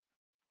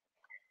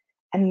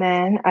 And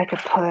then I could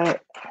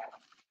put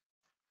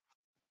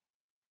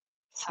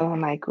some of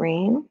my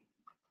green.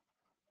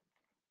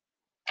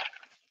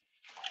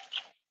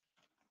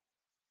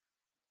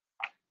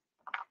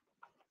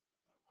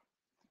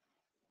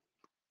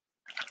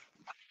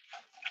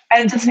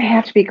 And it doesn't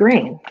have to be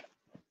green.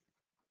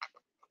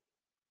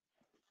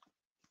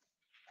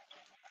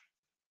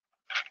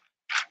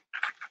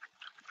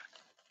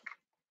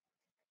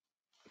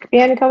 It could be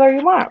any color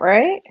you want,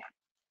 right?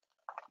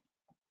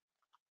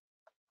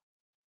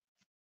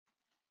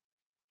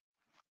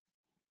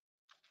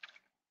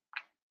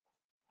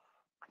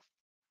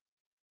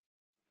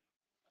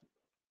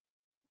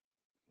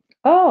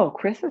 Oh,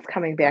 Chris is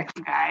coming back,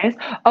 you guys.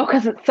 Oh,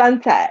 because it's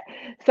sunset.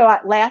 So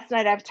last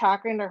night I was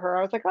talking to her.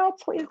 I was like, oh,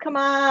 please come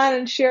on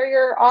and share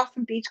your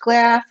awesome beach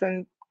glass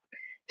and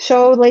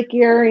show Lake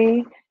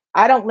Erie.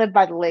 I don't live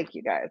by the lake,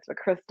 you guys, but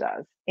Chris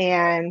does.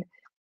 And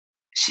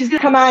she's going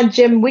to come on,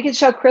 Jim. We could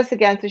show Chris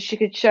again so she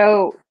could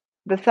show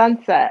the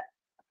sunset.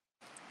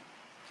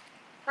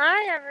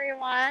 Hi,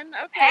 everyone.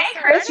 Okay, Hey,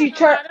 so Chris,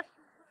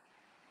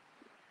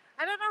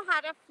 I don't know how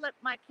to flip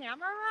my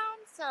camera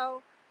around,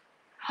 so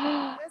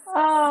this is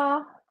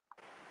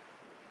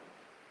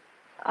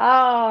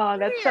Oh,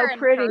 that's so prettier in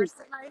pretty.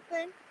 person, I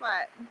think.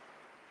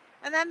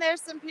 And then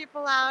there's some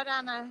people out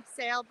on a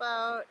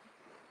sailboat,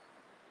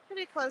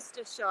 pretty close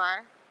to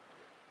shore.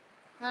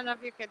 I don't know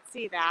if you could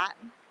see that.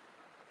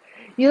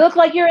 You look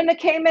like you're in the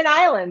Cayman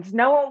Islands.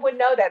 No one would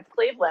know that's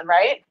Cleveland,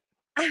 right?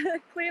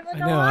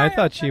 Cleveland, I know. Ohio. I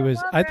thought she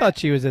was. I thought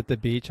she was at the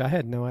beach. I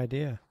had no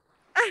idea.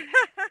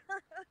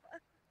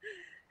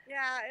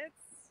 Yeah,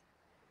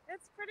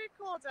 it's pretty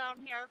cool down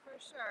here for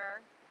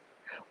sure.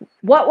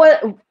 What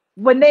was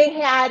when they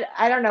had?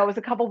 I don't know. It was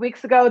a couple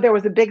weeks ago. There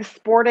was a big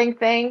sporting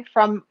thing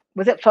from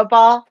was it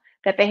football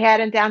that they had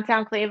in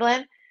downtown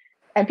Cleveland,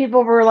 and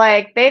people were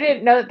like, they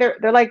didn't know.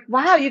 They're like,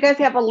 wow, you guys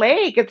have a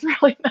lake. It's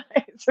really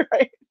nice,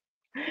 right?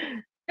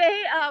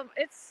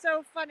 It's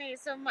so funny.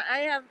 So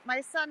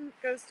my son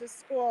goes to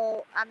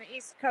school on the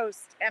East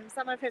Coast, and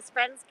some of his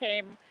friends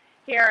came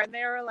here, and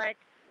they were like,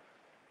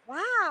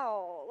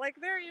 "Wow!" Like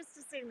they're used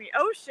to seeing the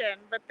ocean,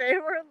 but they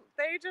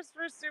just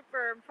were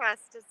super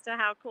impressed as to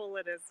how cool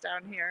it is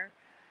down here,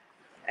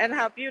 and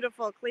how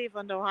beautiful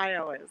Cleveland,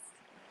 Ohio is.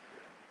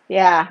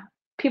 Yeah,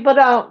 people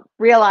don't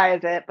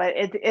realize it, but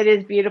it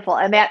is beautiful,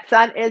 and that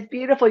sun is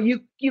beautiful.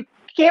 You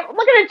can't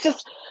look at it.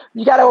 Just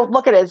you got to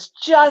look at it. It's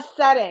just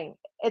setting.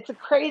 It's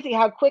crazy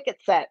how quick it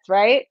sets,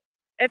 right?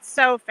 It's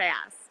so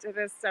fast. It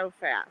is so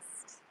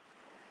fast.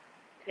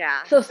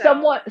 Yeah. So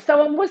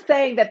someone was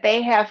saying that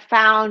they have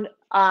found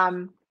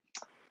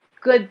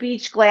good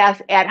beach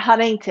glass at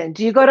Huntington.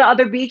 Do you go to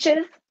other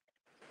beaches?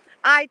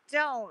 I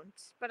don't,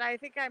 but I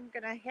think I'm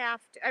gonna have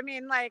to. I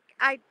mean, like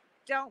I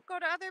don't go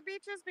to other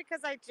beaches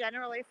because I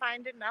generally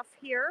find enough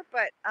here,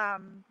 but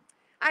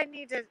I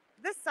need to.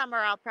 This summer,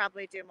 I'll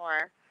probably do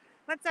more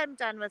once I'm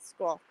done with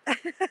school.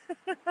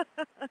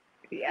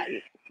 Yeah,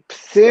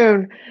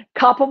 soon.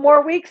 Couple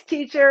more weeks,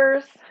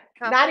 teachers.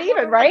 Not Couple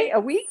even, more right? weeks. A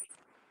week?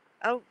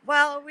 Oh,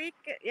 well, a week.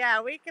 Yeah,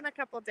 a week and a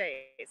couple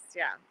days.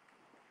 Yeah.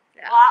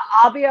 Yeah. Well,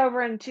 I'll be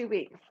over in 2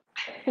 weeks.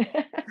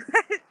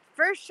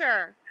 For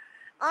sure.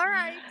 All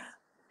right.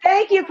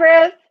 Thank you,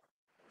 Chris.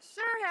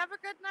 Sure. Have a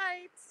good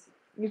night.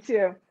 You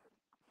too.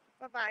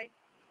 Bye-bye.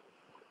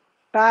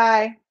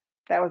 Bye.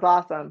 That was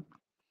awesome.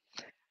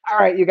 All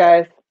right, you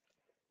guys.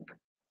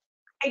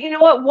 And you know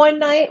what? One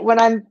night when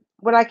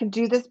I can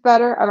do this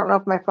better, I don't know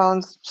if my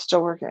phone's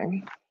still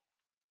working.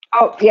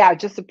 Oh yeah,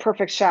 just a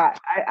perfect shot.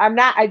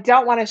 I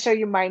don't want to show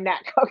you my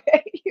neck,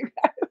 okay? You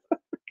guys.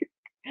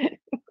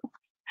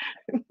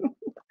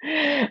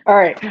 All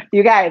right,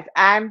 you guys,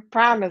 I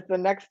promise the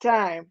next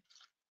time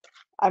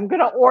I'm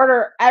gonna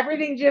order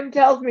everything Jim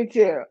tells me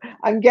to.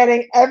 I'm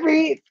getting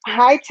every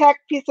high-tech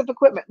piece of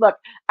equipment. Look,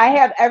 I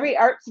have every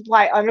art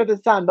supply under the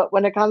sun, but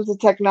when it comes to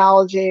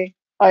technology,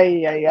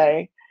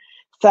 ay.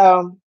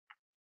 So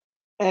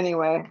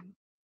anyway,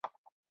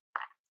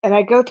 and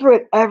I go through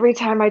it every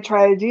time I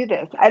try to do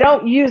this. I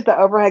don't use the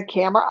overhead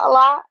camera a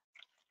lot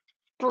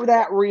for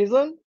that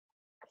reason.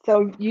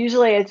 So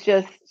usually it's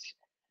just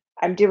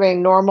I'm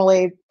doing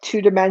normally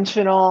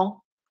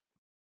two-dimensional,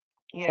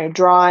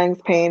 drawings,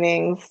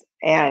 paintings,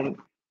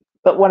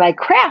 but when I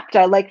craft,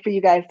 I like for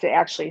you guys to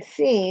actually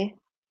see.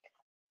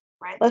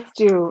 Right, let's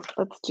do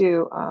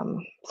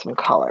some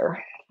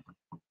color.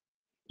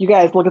 You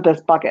guys look at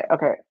this bucket.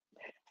 Okay,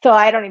 so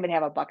I don't even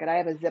have a bucket. I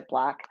have a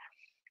Ziploc.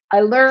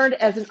 I learned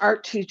as an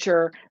art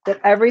teacher that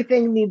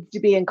everything needs to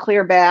be in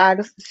clear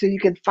bags so you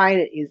can find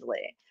it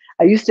easily.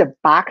 I used to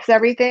box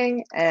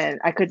everything and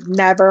I could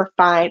never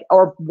find,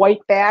 or white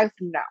bags.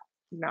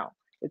 No,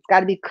 it's got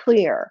to be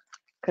clear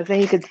because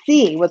then you can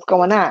see what's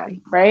going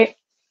on, right?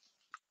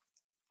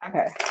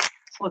 Okay,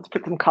 so let's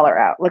put some color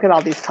out. Look at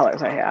all these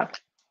colors I have.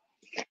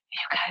 You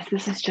guys,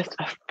 this is just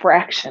a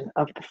fraction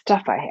of the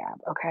stuff I have,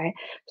 okay?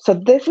 So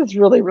this is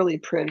really, really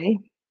pretty.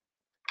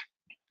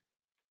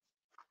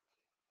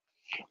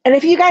 And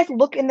if you guys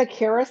look in the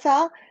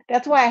carousel,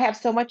 That's why I have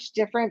so much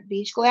different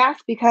beach glass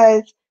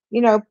because,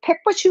 pick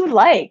what you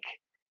like.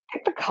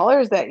 Pick the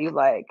colors that you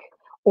like.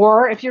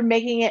 Or if you're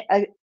making it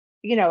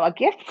a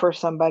gift for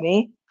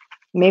somebody,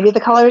 maybe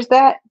the colors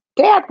that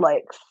Dad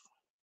likes.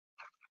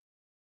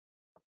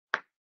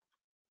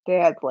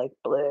 Dad's like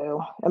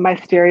blue. Am I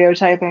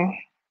stereotyping?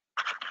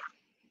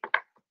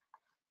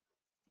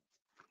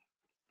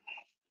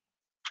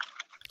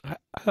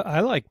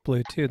 I like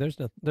blue too. There's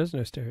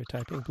no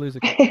stereotyping. Blue's a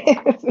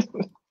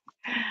good.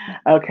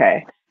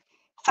 Okay.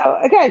 So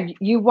again,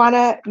 you want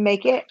to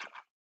make it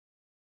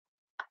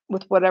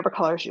with whatever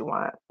colors you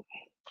want.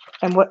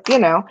 And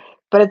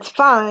but it's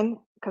fun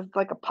because it's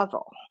like a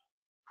puzzle.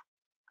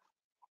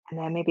 And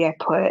then maybe I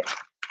put,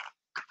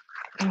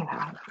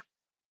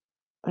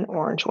 an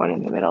orange one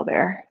in the middle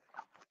there.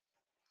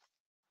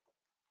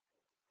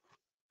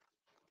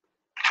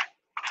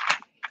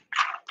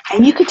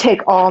 And you could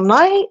take all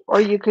night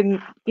or you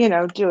can,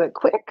 do it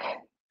quick.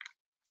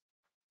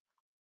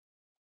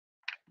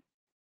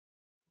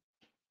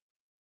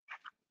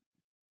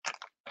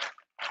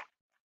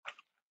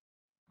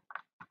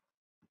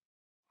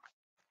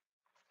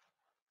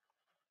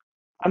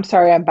 I'm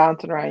sorry, I'm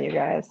bouncing around, you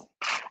guys.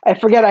 I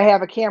forget I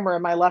have a camera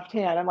in my left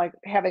hand. I'm like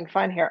having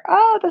fun here.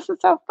 Oh, this is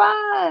so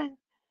fun.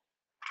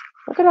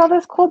 Look at all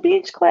this cool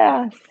beach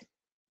glass.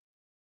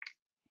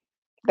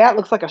 That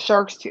looks like a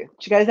shark's tooth.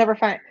 Did you guys ever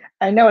find?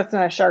 I know it's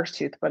not a shark's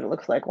tooth, but it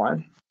looks like one.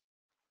 Did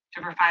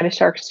you ever find a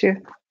shark's tooth?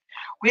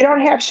 We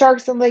don't have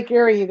sharks in Lake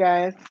Erie, you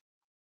guys.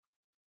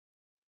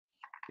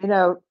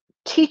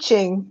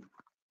 Teaching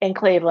in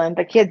Cleveland,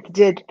 the kids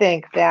did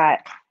think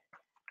that,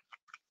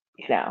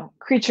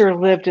 creature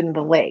lived in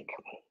the lake,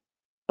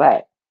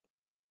 but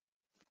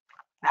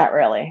not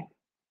really.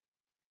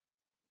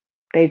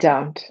 They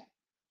don't.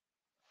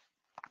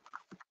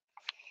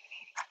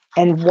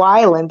 And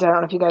Wyland, I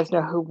don't know if you guys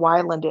know who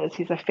Wyland is.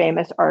 He's a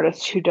famous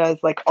artist who does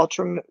like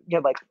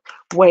like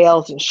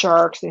whales and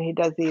sharks, and he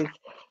does these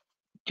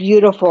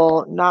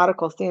beautiful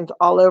nautical scenes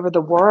all over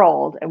the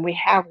world. And we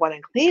have one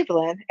in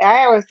Cleveland.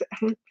 I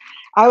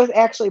was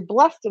actually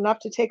blessed enough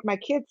to take my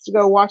kids to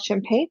go watch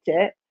him paint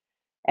it,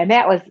 and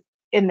that was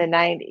in the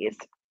 90s.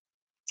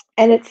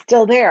 And it's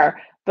still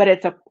there, but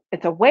it's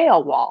a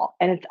whale wall,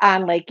 and it's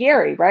on Lake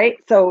Erie, right?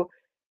 So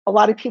a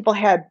lot of people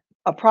had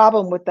a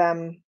problem with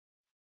them,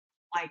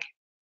 like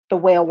the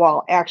whale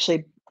wall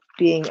actually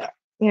being,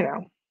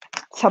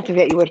 something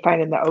that you would find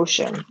in the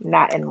ocean,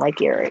 not in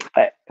Lake Erie.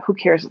 But who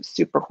cares? It's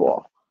super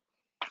cool.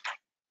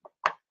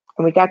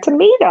 And we got to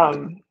meet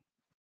them.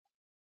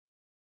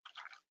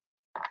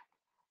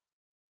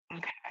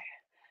 Okay.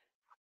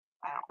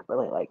 I don't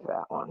really like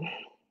that one.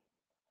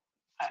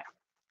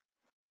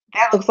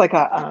 That looks like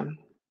a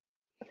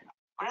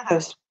one of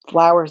those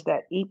flowers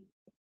that eat.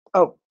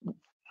 Oh,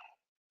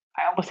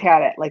 I almost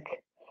had it. Like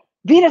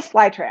Venus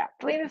flytrap.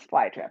 Venus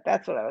flytrap.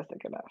 That's what I was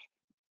thinking of.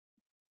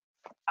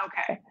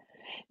 Okay.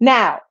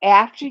 Now,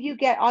 after you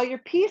get all your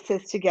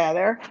pieces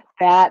together,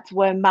 that's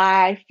when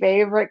my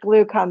favorite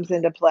glue comes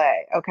into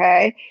play.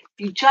 Okay.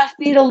 You just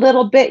need a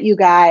little bit, you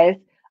guys,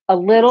 a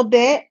little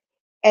bit,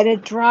 and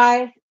it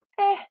dries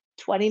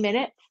 20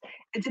 minutes.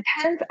 It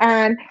depends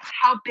on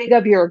how big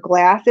of your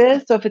glass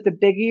is. So if it's a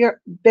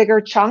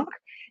bigger chunk,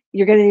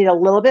 you're going to need a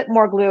little bit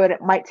more glue, and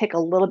it might take a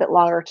little bit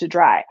longer to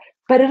dry,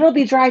 but it'll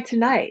be dry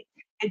tonight.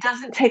 It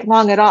doesn't take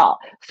long at all.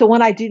 So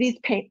when I do these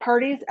paint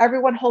parties,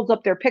 everyone holds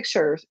up their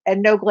pictures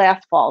and no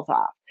glass falls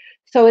off.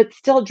 So it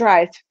still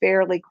dries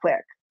fairly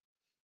quick.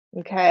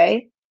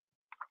 Okay.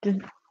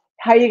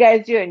 How you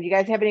guys doing? You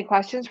guys have any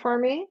questions for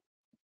me?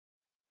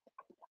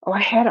 Oh,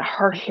 I had a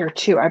heart here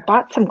too. I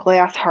bought some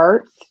glass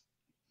hearts.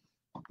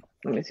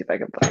 Let me see if I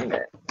can find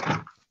it.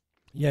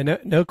 Yeah,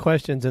 no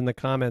questions in the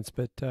comments,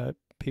 but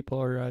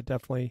people are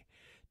definitely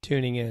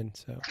tuning in.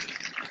 So.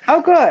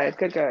 Oh,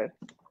 good.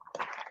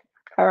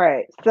 All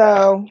right.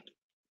 So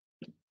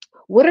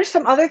what are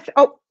some other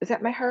oh, is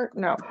that my heart?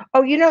 No.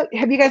 Oh,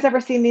 have you guys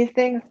ever seen these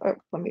things? Oh,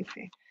 let me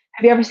see.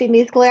 Have you ever seen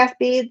these glass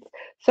beads?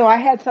 So I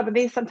had some of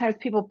these. Sometimes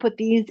people put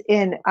these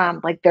in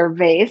like their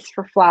vase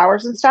for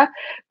flowers and stuff,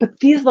 but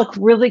these look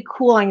really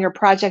cool on your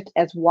project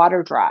as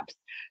water drops.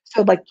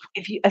 So like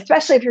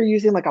especially if you're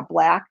using like a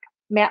black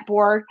mat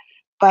board,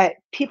 but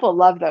people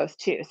love those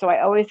too. So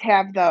I always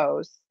have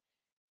those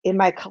in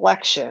my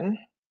collection.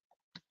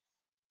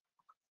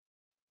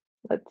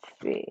 Let's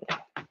see.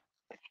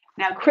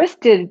 Now, Chris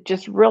did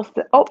just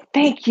oh,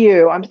 thank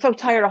you. I'm so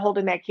tired of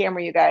holding that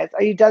camera, you guys.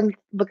 Are you done?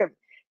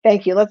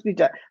 Thank you. Let's be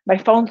done. My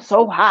phone's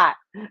so hot.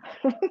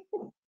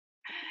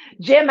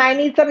 Jim, I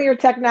need some of your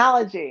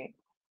technology.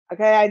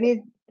 Okay, I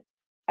need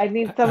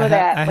some of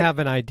that. I have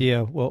an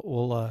idea.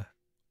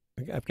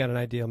 I've got an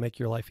idea. It'll make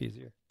your life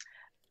easier.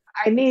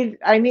 I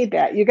need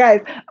that. You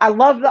guys, I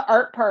love the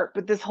art part,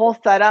 but this whole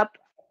setup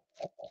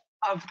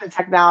of the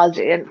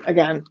technology, and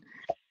again,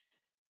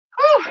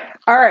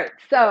 all right,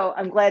 so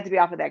I'm glad to be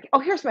off of that. Oh,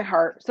 here's my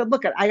heart. So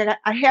look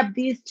I have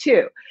these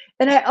too,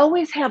 and I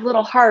always have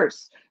little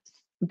hearts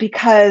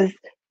because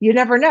you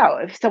never know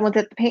if someone's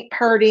at the paint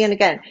party, and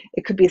again,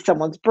 it could be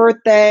someone's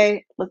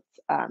birthday. Let's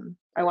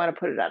I want to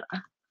put it on.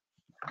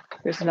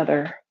 Here's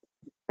another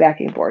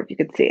backing board. You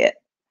can see it.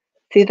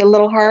 See the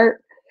little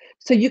heart?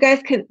 So you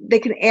guys they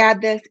can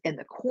add this in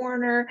the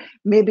corner.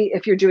 Maybe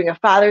if you're doing a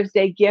Father's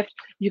Day gift,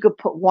 you could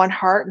put one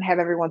heart and have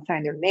everyone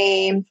sign their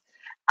names.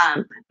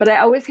 But I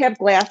always have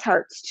glass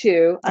hearts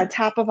too, on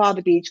top of all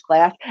the beach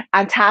glass,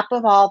 on top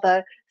of all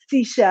the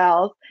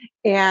seashells.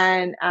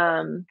 And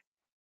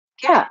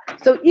yeah,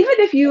 so even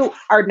if you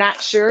are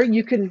not sure,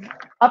 you can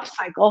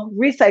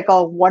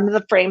recycle one of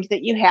the frames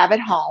that you have at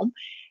home.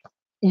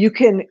 You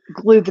can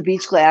glue the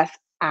beach glass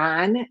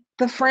on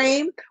the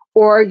frame,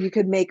 or you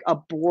could make a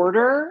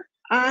border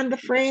on the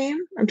frame.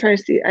 I'm trying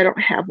to see, I don't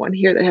have one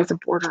here that has a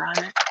border on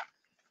it.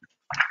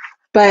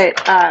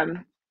 But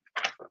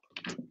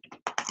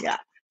yeah,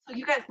 so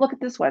you guys look at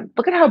this one.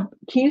 Look at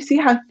can you see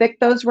how thick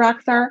those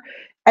rocks are?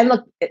 And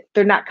look,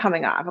 they're not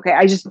coming off. Okay,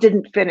 I just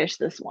didn't finish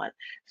this one.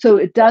 So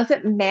it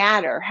doesn't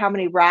matter how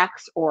many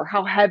rocks or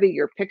how heavy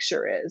your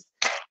picture is.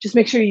 Just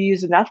make sure you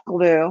use enough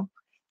glue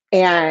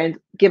and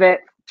give it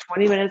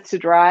 20 minutes to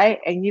dry,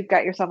 and you've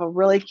got yourself a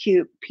really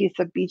cute piece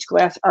of beach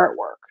glass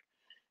artwork.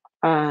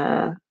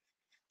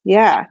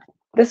 Yeah,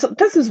 this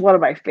is one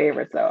of my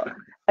favorites though.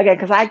 Again,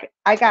 because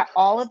I got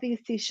all of these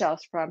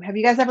seashells from. Have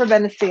you guys ever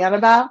been to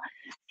Sanibel?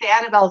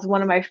 Sanibel is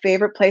one of my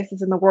favorite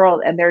places in the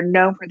world, and they're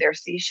known for their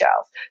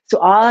seashells. So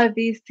all of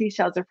these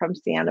seashells are from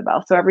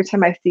Sanibel. So every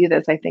time I see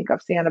this, I think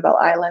of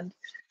Sanibel Island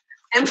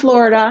in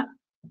Florida.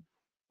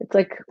 It's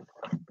like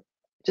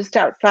just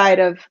outside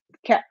of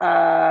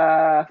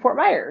Fort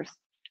Myers.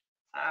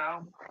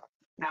 So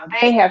now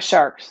they have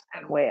sharks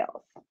and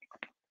whales.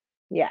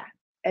 Yeah,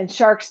 and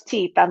shark's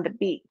teeth on the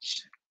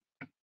beach.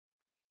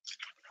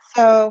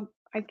 So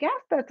I guess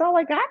that's all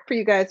I got for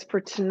you guys for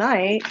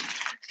tonight.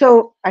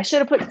 So I should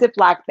have put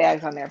Ziploc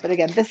bags on there. But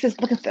again, look at this.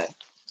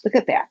 Look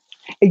at that.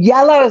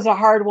 Yellow is a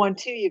hard one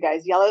too, you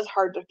guys. Yellow is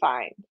hard to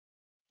find.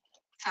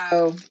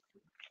 So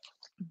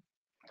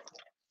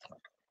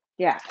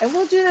yeah, and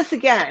we'll do this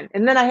again.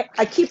 And then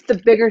I keep the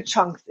bigger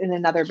chunks in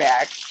another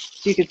bag.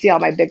 So you can see all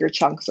my bigger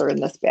chunks are in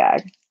this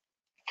bag.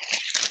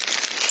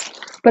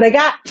 But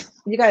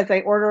you guys, I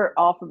order it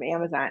all from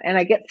Amazon. And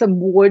I get some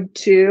wood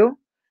too.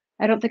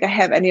 I don't think I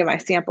have any of my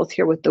samples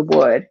here with the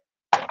wood.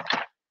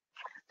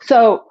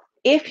 So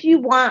if you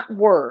want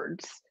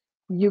words,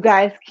 you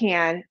guys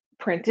can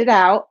print it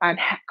out on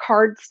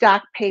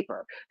cardstock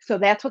paper. So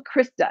that's what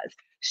Chris does.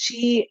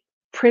 She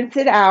prints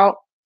it out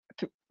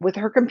with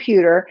her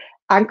computer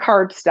on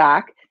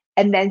cardstock,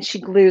 and then she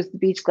glues the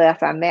beach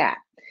glass on that.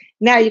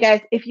 Now, you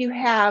guys, if you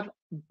have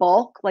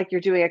bulk, like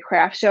you're doing a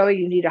craft show,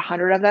 you need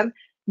 100 of them,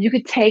 you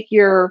could take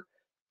your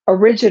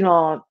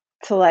original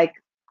to like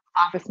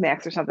Office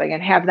Max or something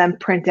and have them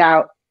print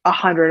out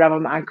 100 of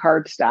them on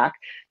cardstock,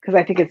 because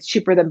I think it's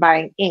cheaper than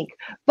buying ink.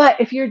 But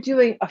if you're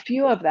doing a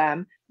few of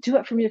them, do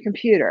it from your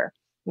computer,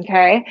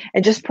 okay?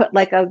 And just put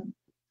like a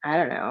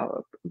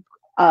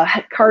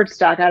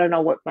cardstock. I don't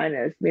know what mine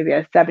is, maybe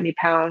a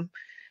 70-pound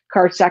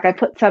cardstock. I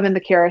put some in the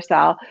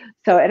carousel.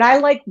 So, and I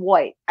like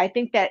white. I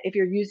think that if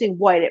you're using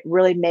white, it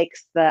really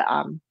makes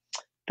the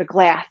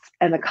glass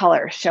and the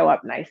color show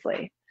up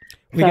nicely.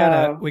 We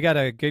got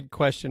a good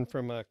question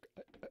from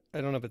I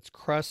don't know if it's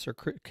Crus or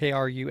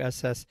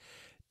Kruss.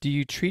 Do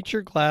you treat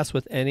your glass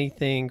with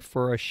anything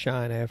for a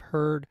shine? I have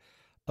heard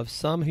of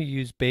some who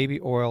use baby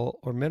oil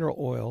or mineral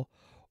oil,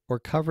 or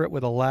cover it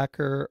with a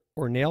lacquer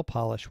or nail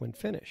polish when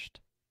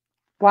finished.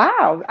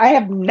 Wow, I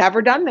have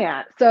never done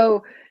that.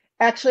 So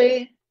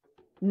actually,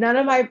 none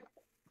of my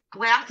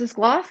glass is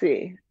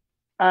glossy.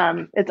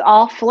 It's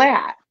all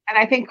flat, and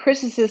I think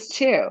Chris's is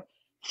too.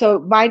 So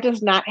mine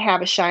does not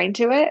have a shine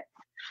to it.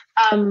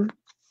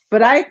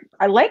 But I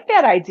like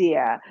that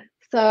idea.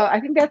 So I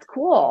think that's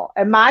cool.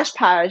 And Mod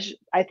Podge,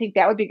 I think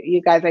that would be, you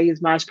guys, I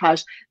use Mod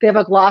Podge. They have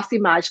a glossy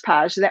Mod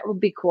Podge, so that would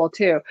be cool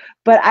too.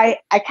 But I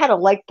kind of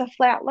like the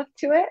flat look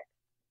to it.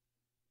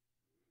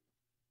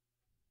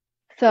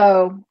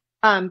 So,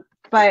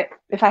 but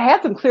if I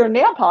had some clear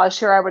nail polish,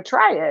 sure, I would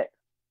try it.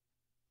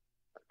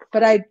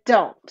 But I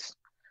don't,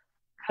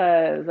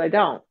 because I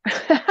don't.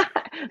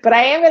 But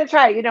I am going to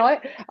try it. You know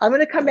what? I'm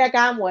going to come back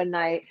on one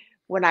night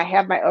when I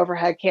have my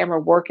overhead camera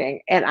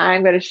working, and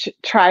I'm going to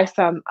try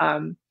some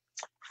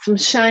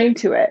shine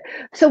to it.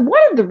 So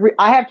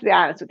I have to be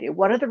honest with you,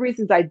 one of the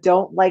reasons I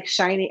don't like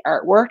shiny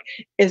artwork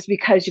is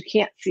because you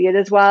can't see it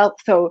as well.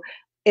 So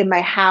in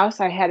my house,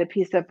 I had a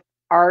piece of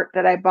art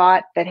that I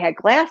bought that had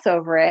glass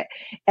over it,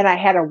 and I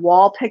had a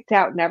wall picked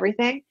out and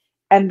everything,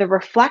 and the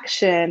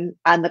reflection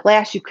on the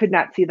glass, you could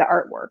not see the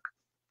artwork.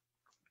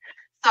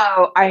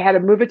 So I had to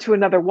move it to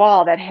another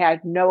wall that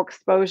had no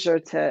exposure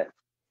to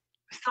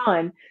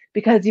sun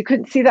because you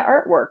couldn't see the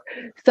artwork.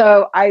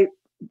 So I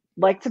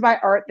like to buy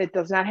art that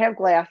does not have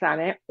glass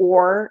on it,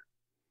 or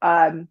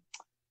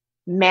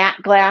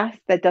matte glass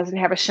that doesn't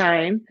have a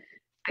shine.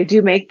 I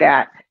do make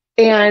that.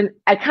 And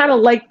I kind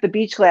of like the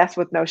beach glass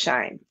with no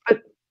shine.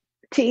 But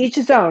to each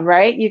his own,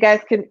 right? You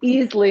guys can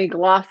easily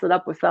gloss it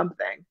up with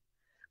something.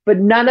 But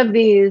none of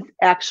these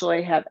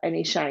actually have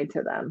any shine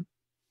to them.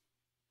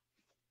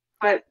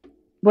 But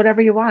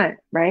whatever you want,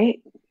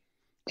 right?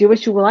 Do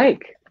what you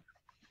like.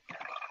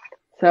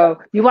 So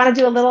you want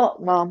to do a little,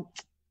 well,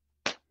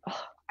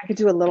 I could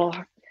do a little,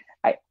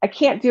 I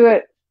can't do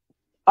it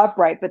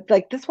upright, but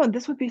like this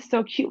would be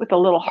so cute with a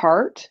little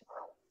heart.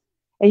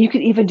 And you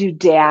could even do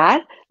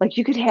dad. Like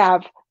you could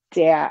have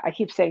dad. I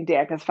keep saying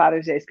dad because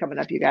Father's Day is coming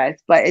up, you guys,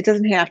 but it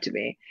doesn't have to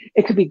be.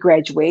 It could be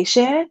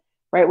graduation,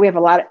 right? We have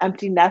a lot of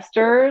empty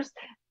nesters.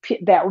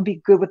 That would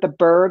be good with the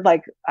bird,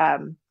 like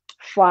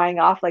flying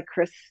off, like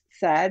Chris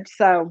said.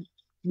 So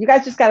you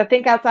guys just got to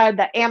think outside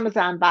the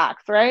Amazon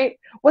box, right?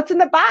 What's in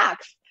the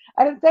box?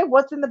 I didn't say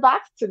what's in the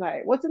box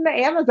tonight. What's in the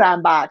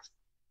Amazon box?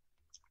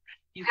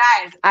 You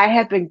guys, I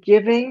have been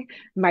giving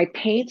my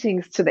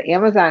paintings to the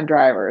Amazon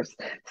drivers.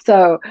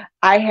 So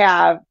I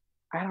have,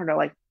 I don't know,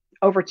 like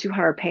over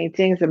 200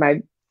 paintings in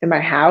my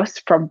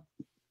house from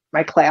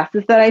my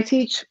classes that I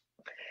teach.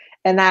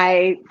 And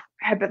I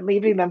have been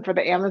leaving them for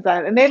the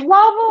Amazon and they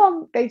love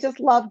them. They just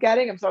love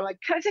getting them. So I'm like,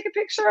 can I take a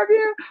picture of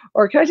you?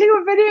 Or can I take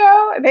a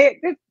video?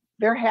 And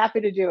they're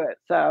happy to do it.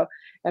 So,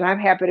 and I'm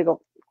happy to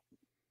go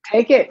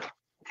take it.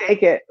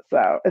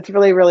 So it's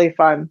really, really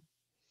fun.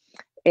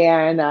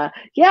 And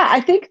yeah, I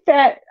think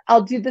that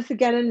I'll do this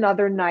again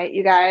another night,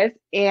 you guys,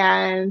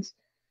 and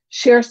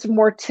share some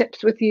more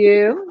tips with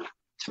you.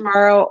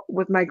 Tomorrow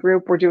with my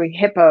group, we're doing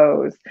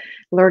hippos,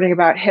 learning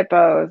about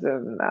hippos.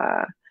 And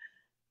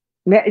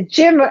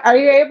Jim, are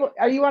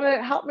you want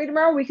to help me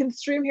tomorrow? We can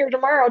stream here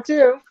tomorrow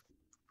too.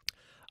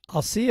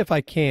 I'll see if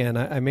I can.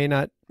 I may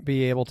not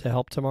be able to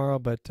help tomorrow,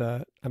 but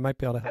I might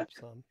be able to help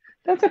some.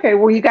 That's okay.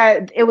 Well, you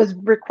guys, it was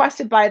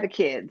requested by the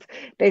kids.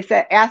 They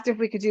asked if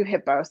we could do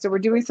hippos. So we're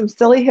doing some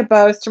silly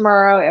hippos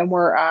tomorrow, and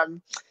we're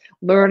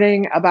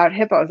learning about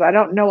hippos. I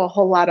don't know a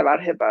whole lot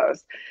about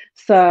hippos.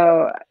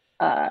 So,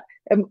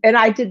 and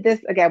I did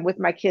this again with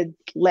my kids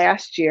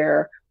last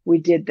year. We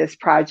did this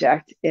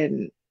project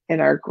in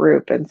our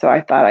group, and so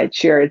I thought I'd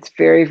share. It's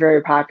very,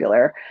 very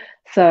popular.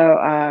 So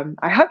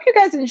I hope you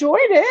guys enjoyed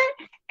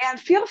it, and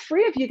feel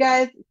free if you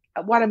guys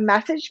want to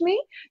message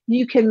me,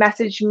 you can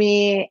message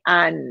me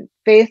on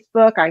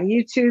Facebook, on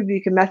YouTube.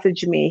 You can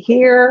message me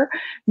here.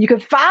 You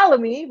can follow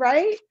me,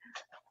 right?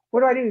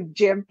 What do I do,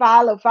 Jim?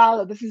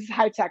 Follow. This is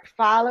high tech.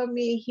 Follow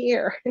me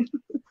here.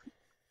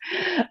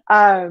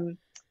 And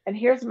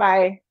here's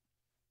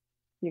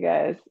you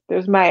guys,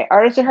 there's my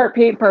Artist at Heart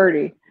Paint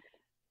Party.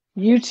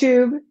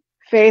 YouTube,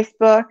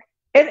 Facebook,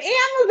 and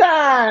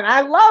Amazon.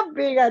 I love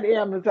being on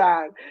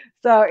Amazon.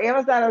 So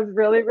Amazon is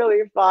really,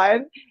 really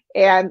fun.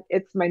 And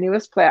it's my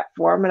newest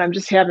platform, and I'm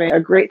just having a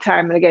great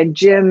time. And again,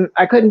 Jim,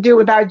 I couldn't do it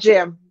without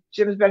Jim.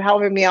 Jim's been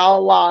helping me all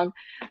along.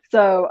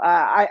 So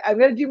I'm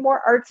going to do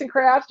more arts and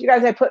crafts. You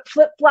guys, I put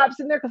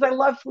flip-flops in there because I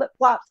love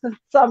flip-flops because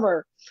it's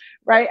summer,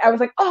 right? I was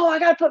like, oh, I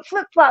got to put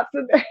flip-flops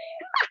in there.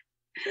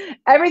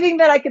 Everything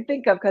that I could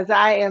think of because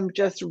I am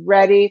just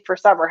ready for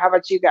summer. How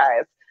about you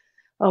guys?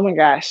 Oh my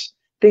gosh.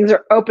 Things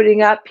are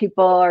opening up.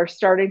 People are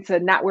starting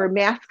to not wear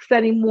masks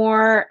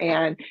anymore,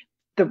 and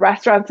the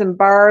restaurants and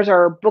bars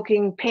are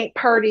booking paint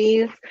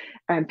parties,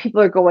 and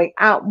people are going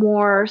out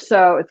more.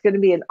 So it's going to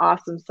be an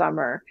awesome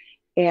summer.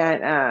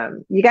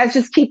 And you guys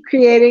just keep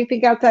creating,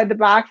 think outside the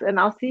box, and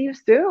I'll see you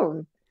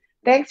soon.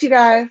 Thanks, you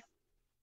guys.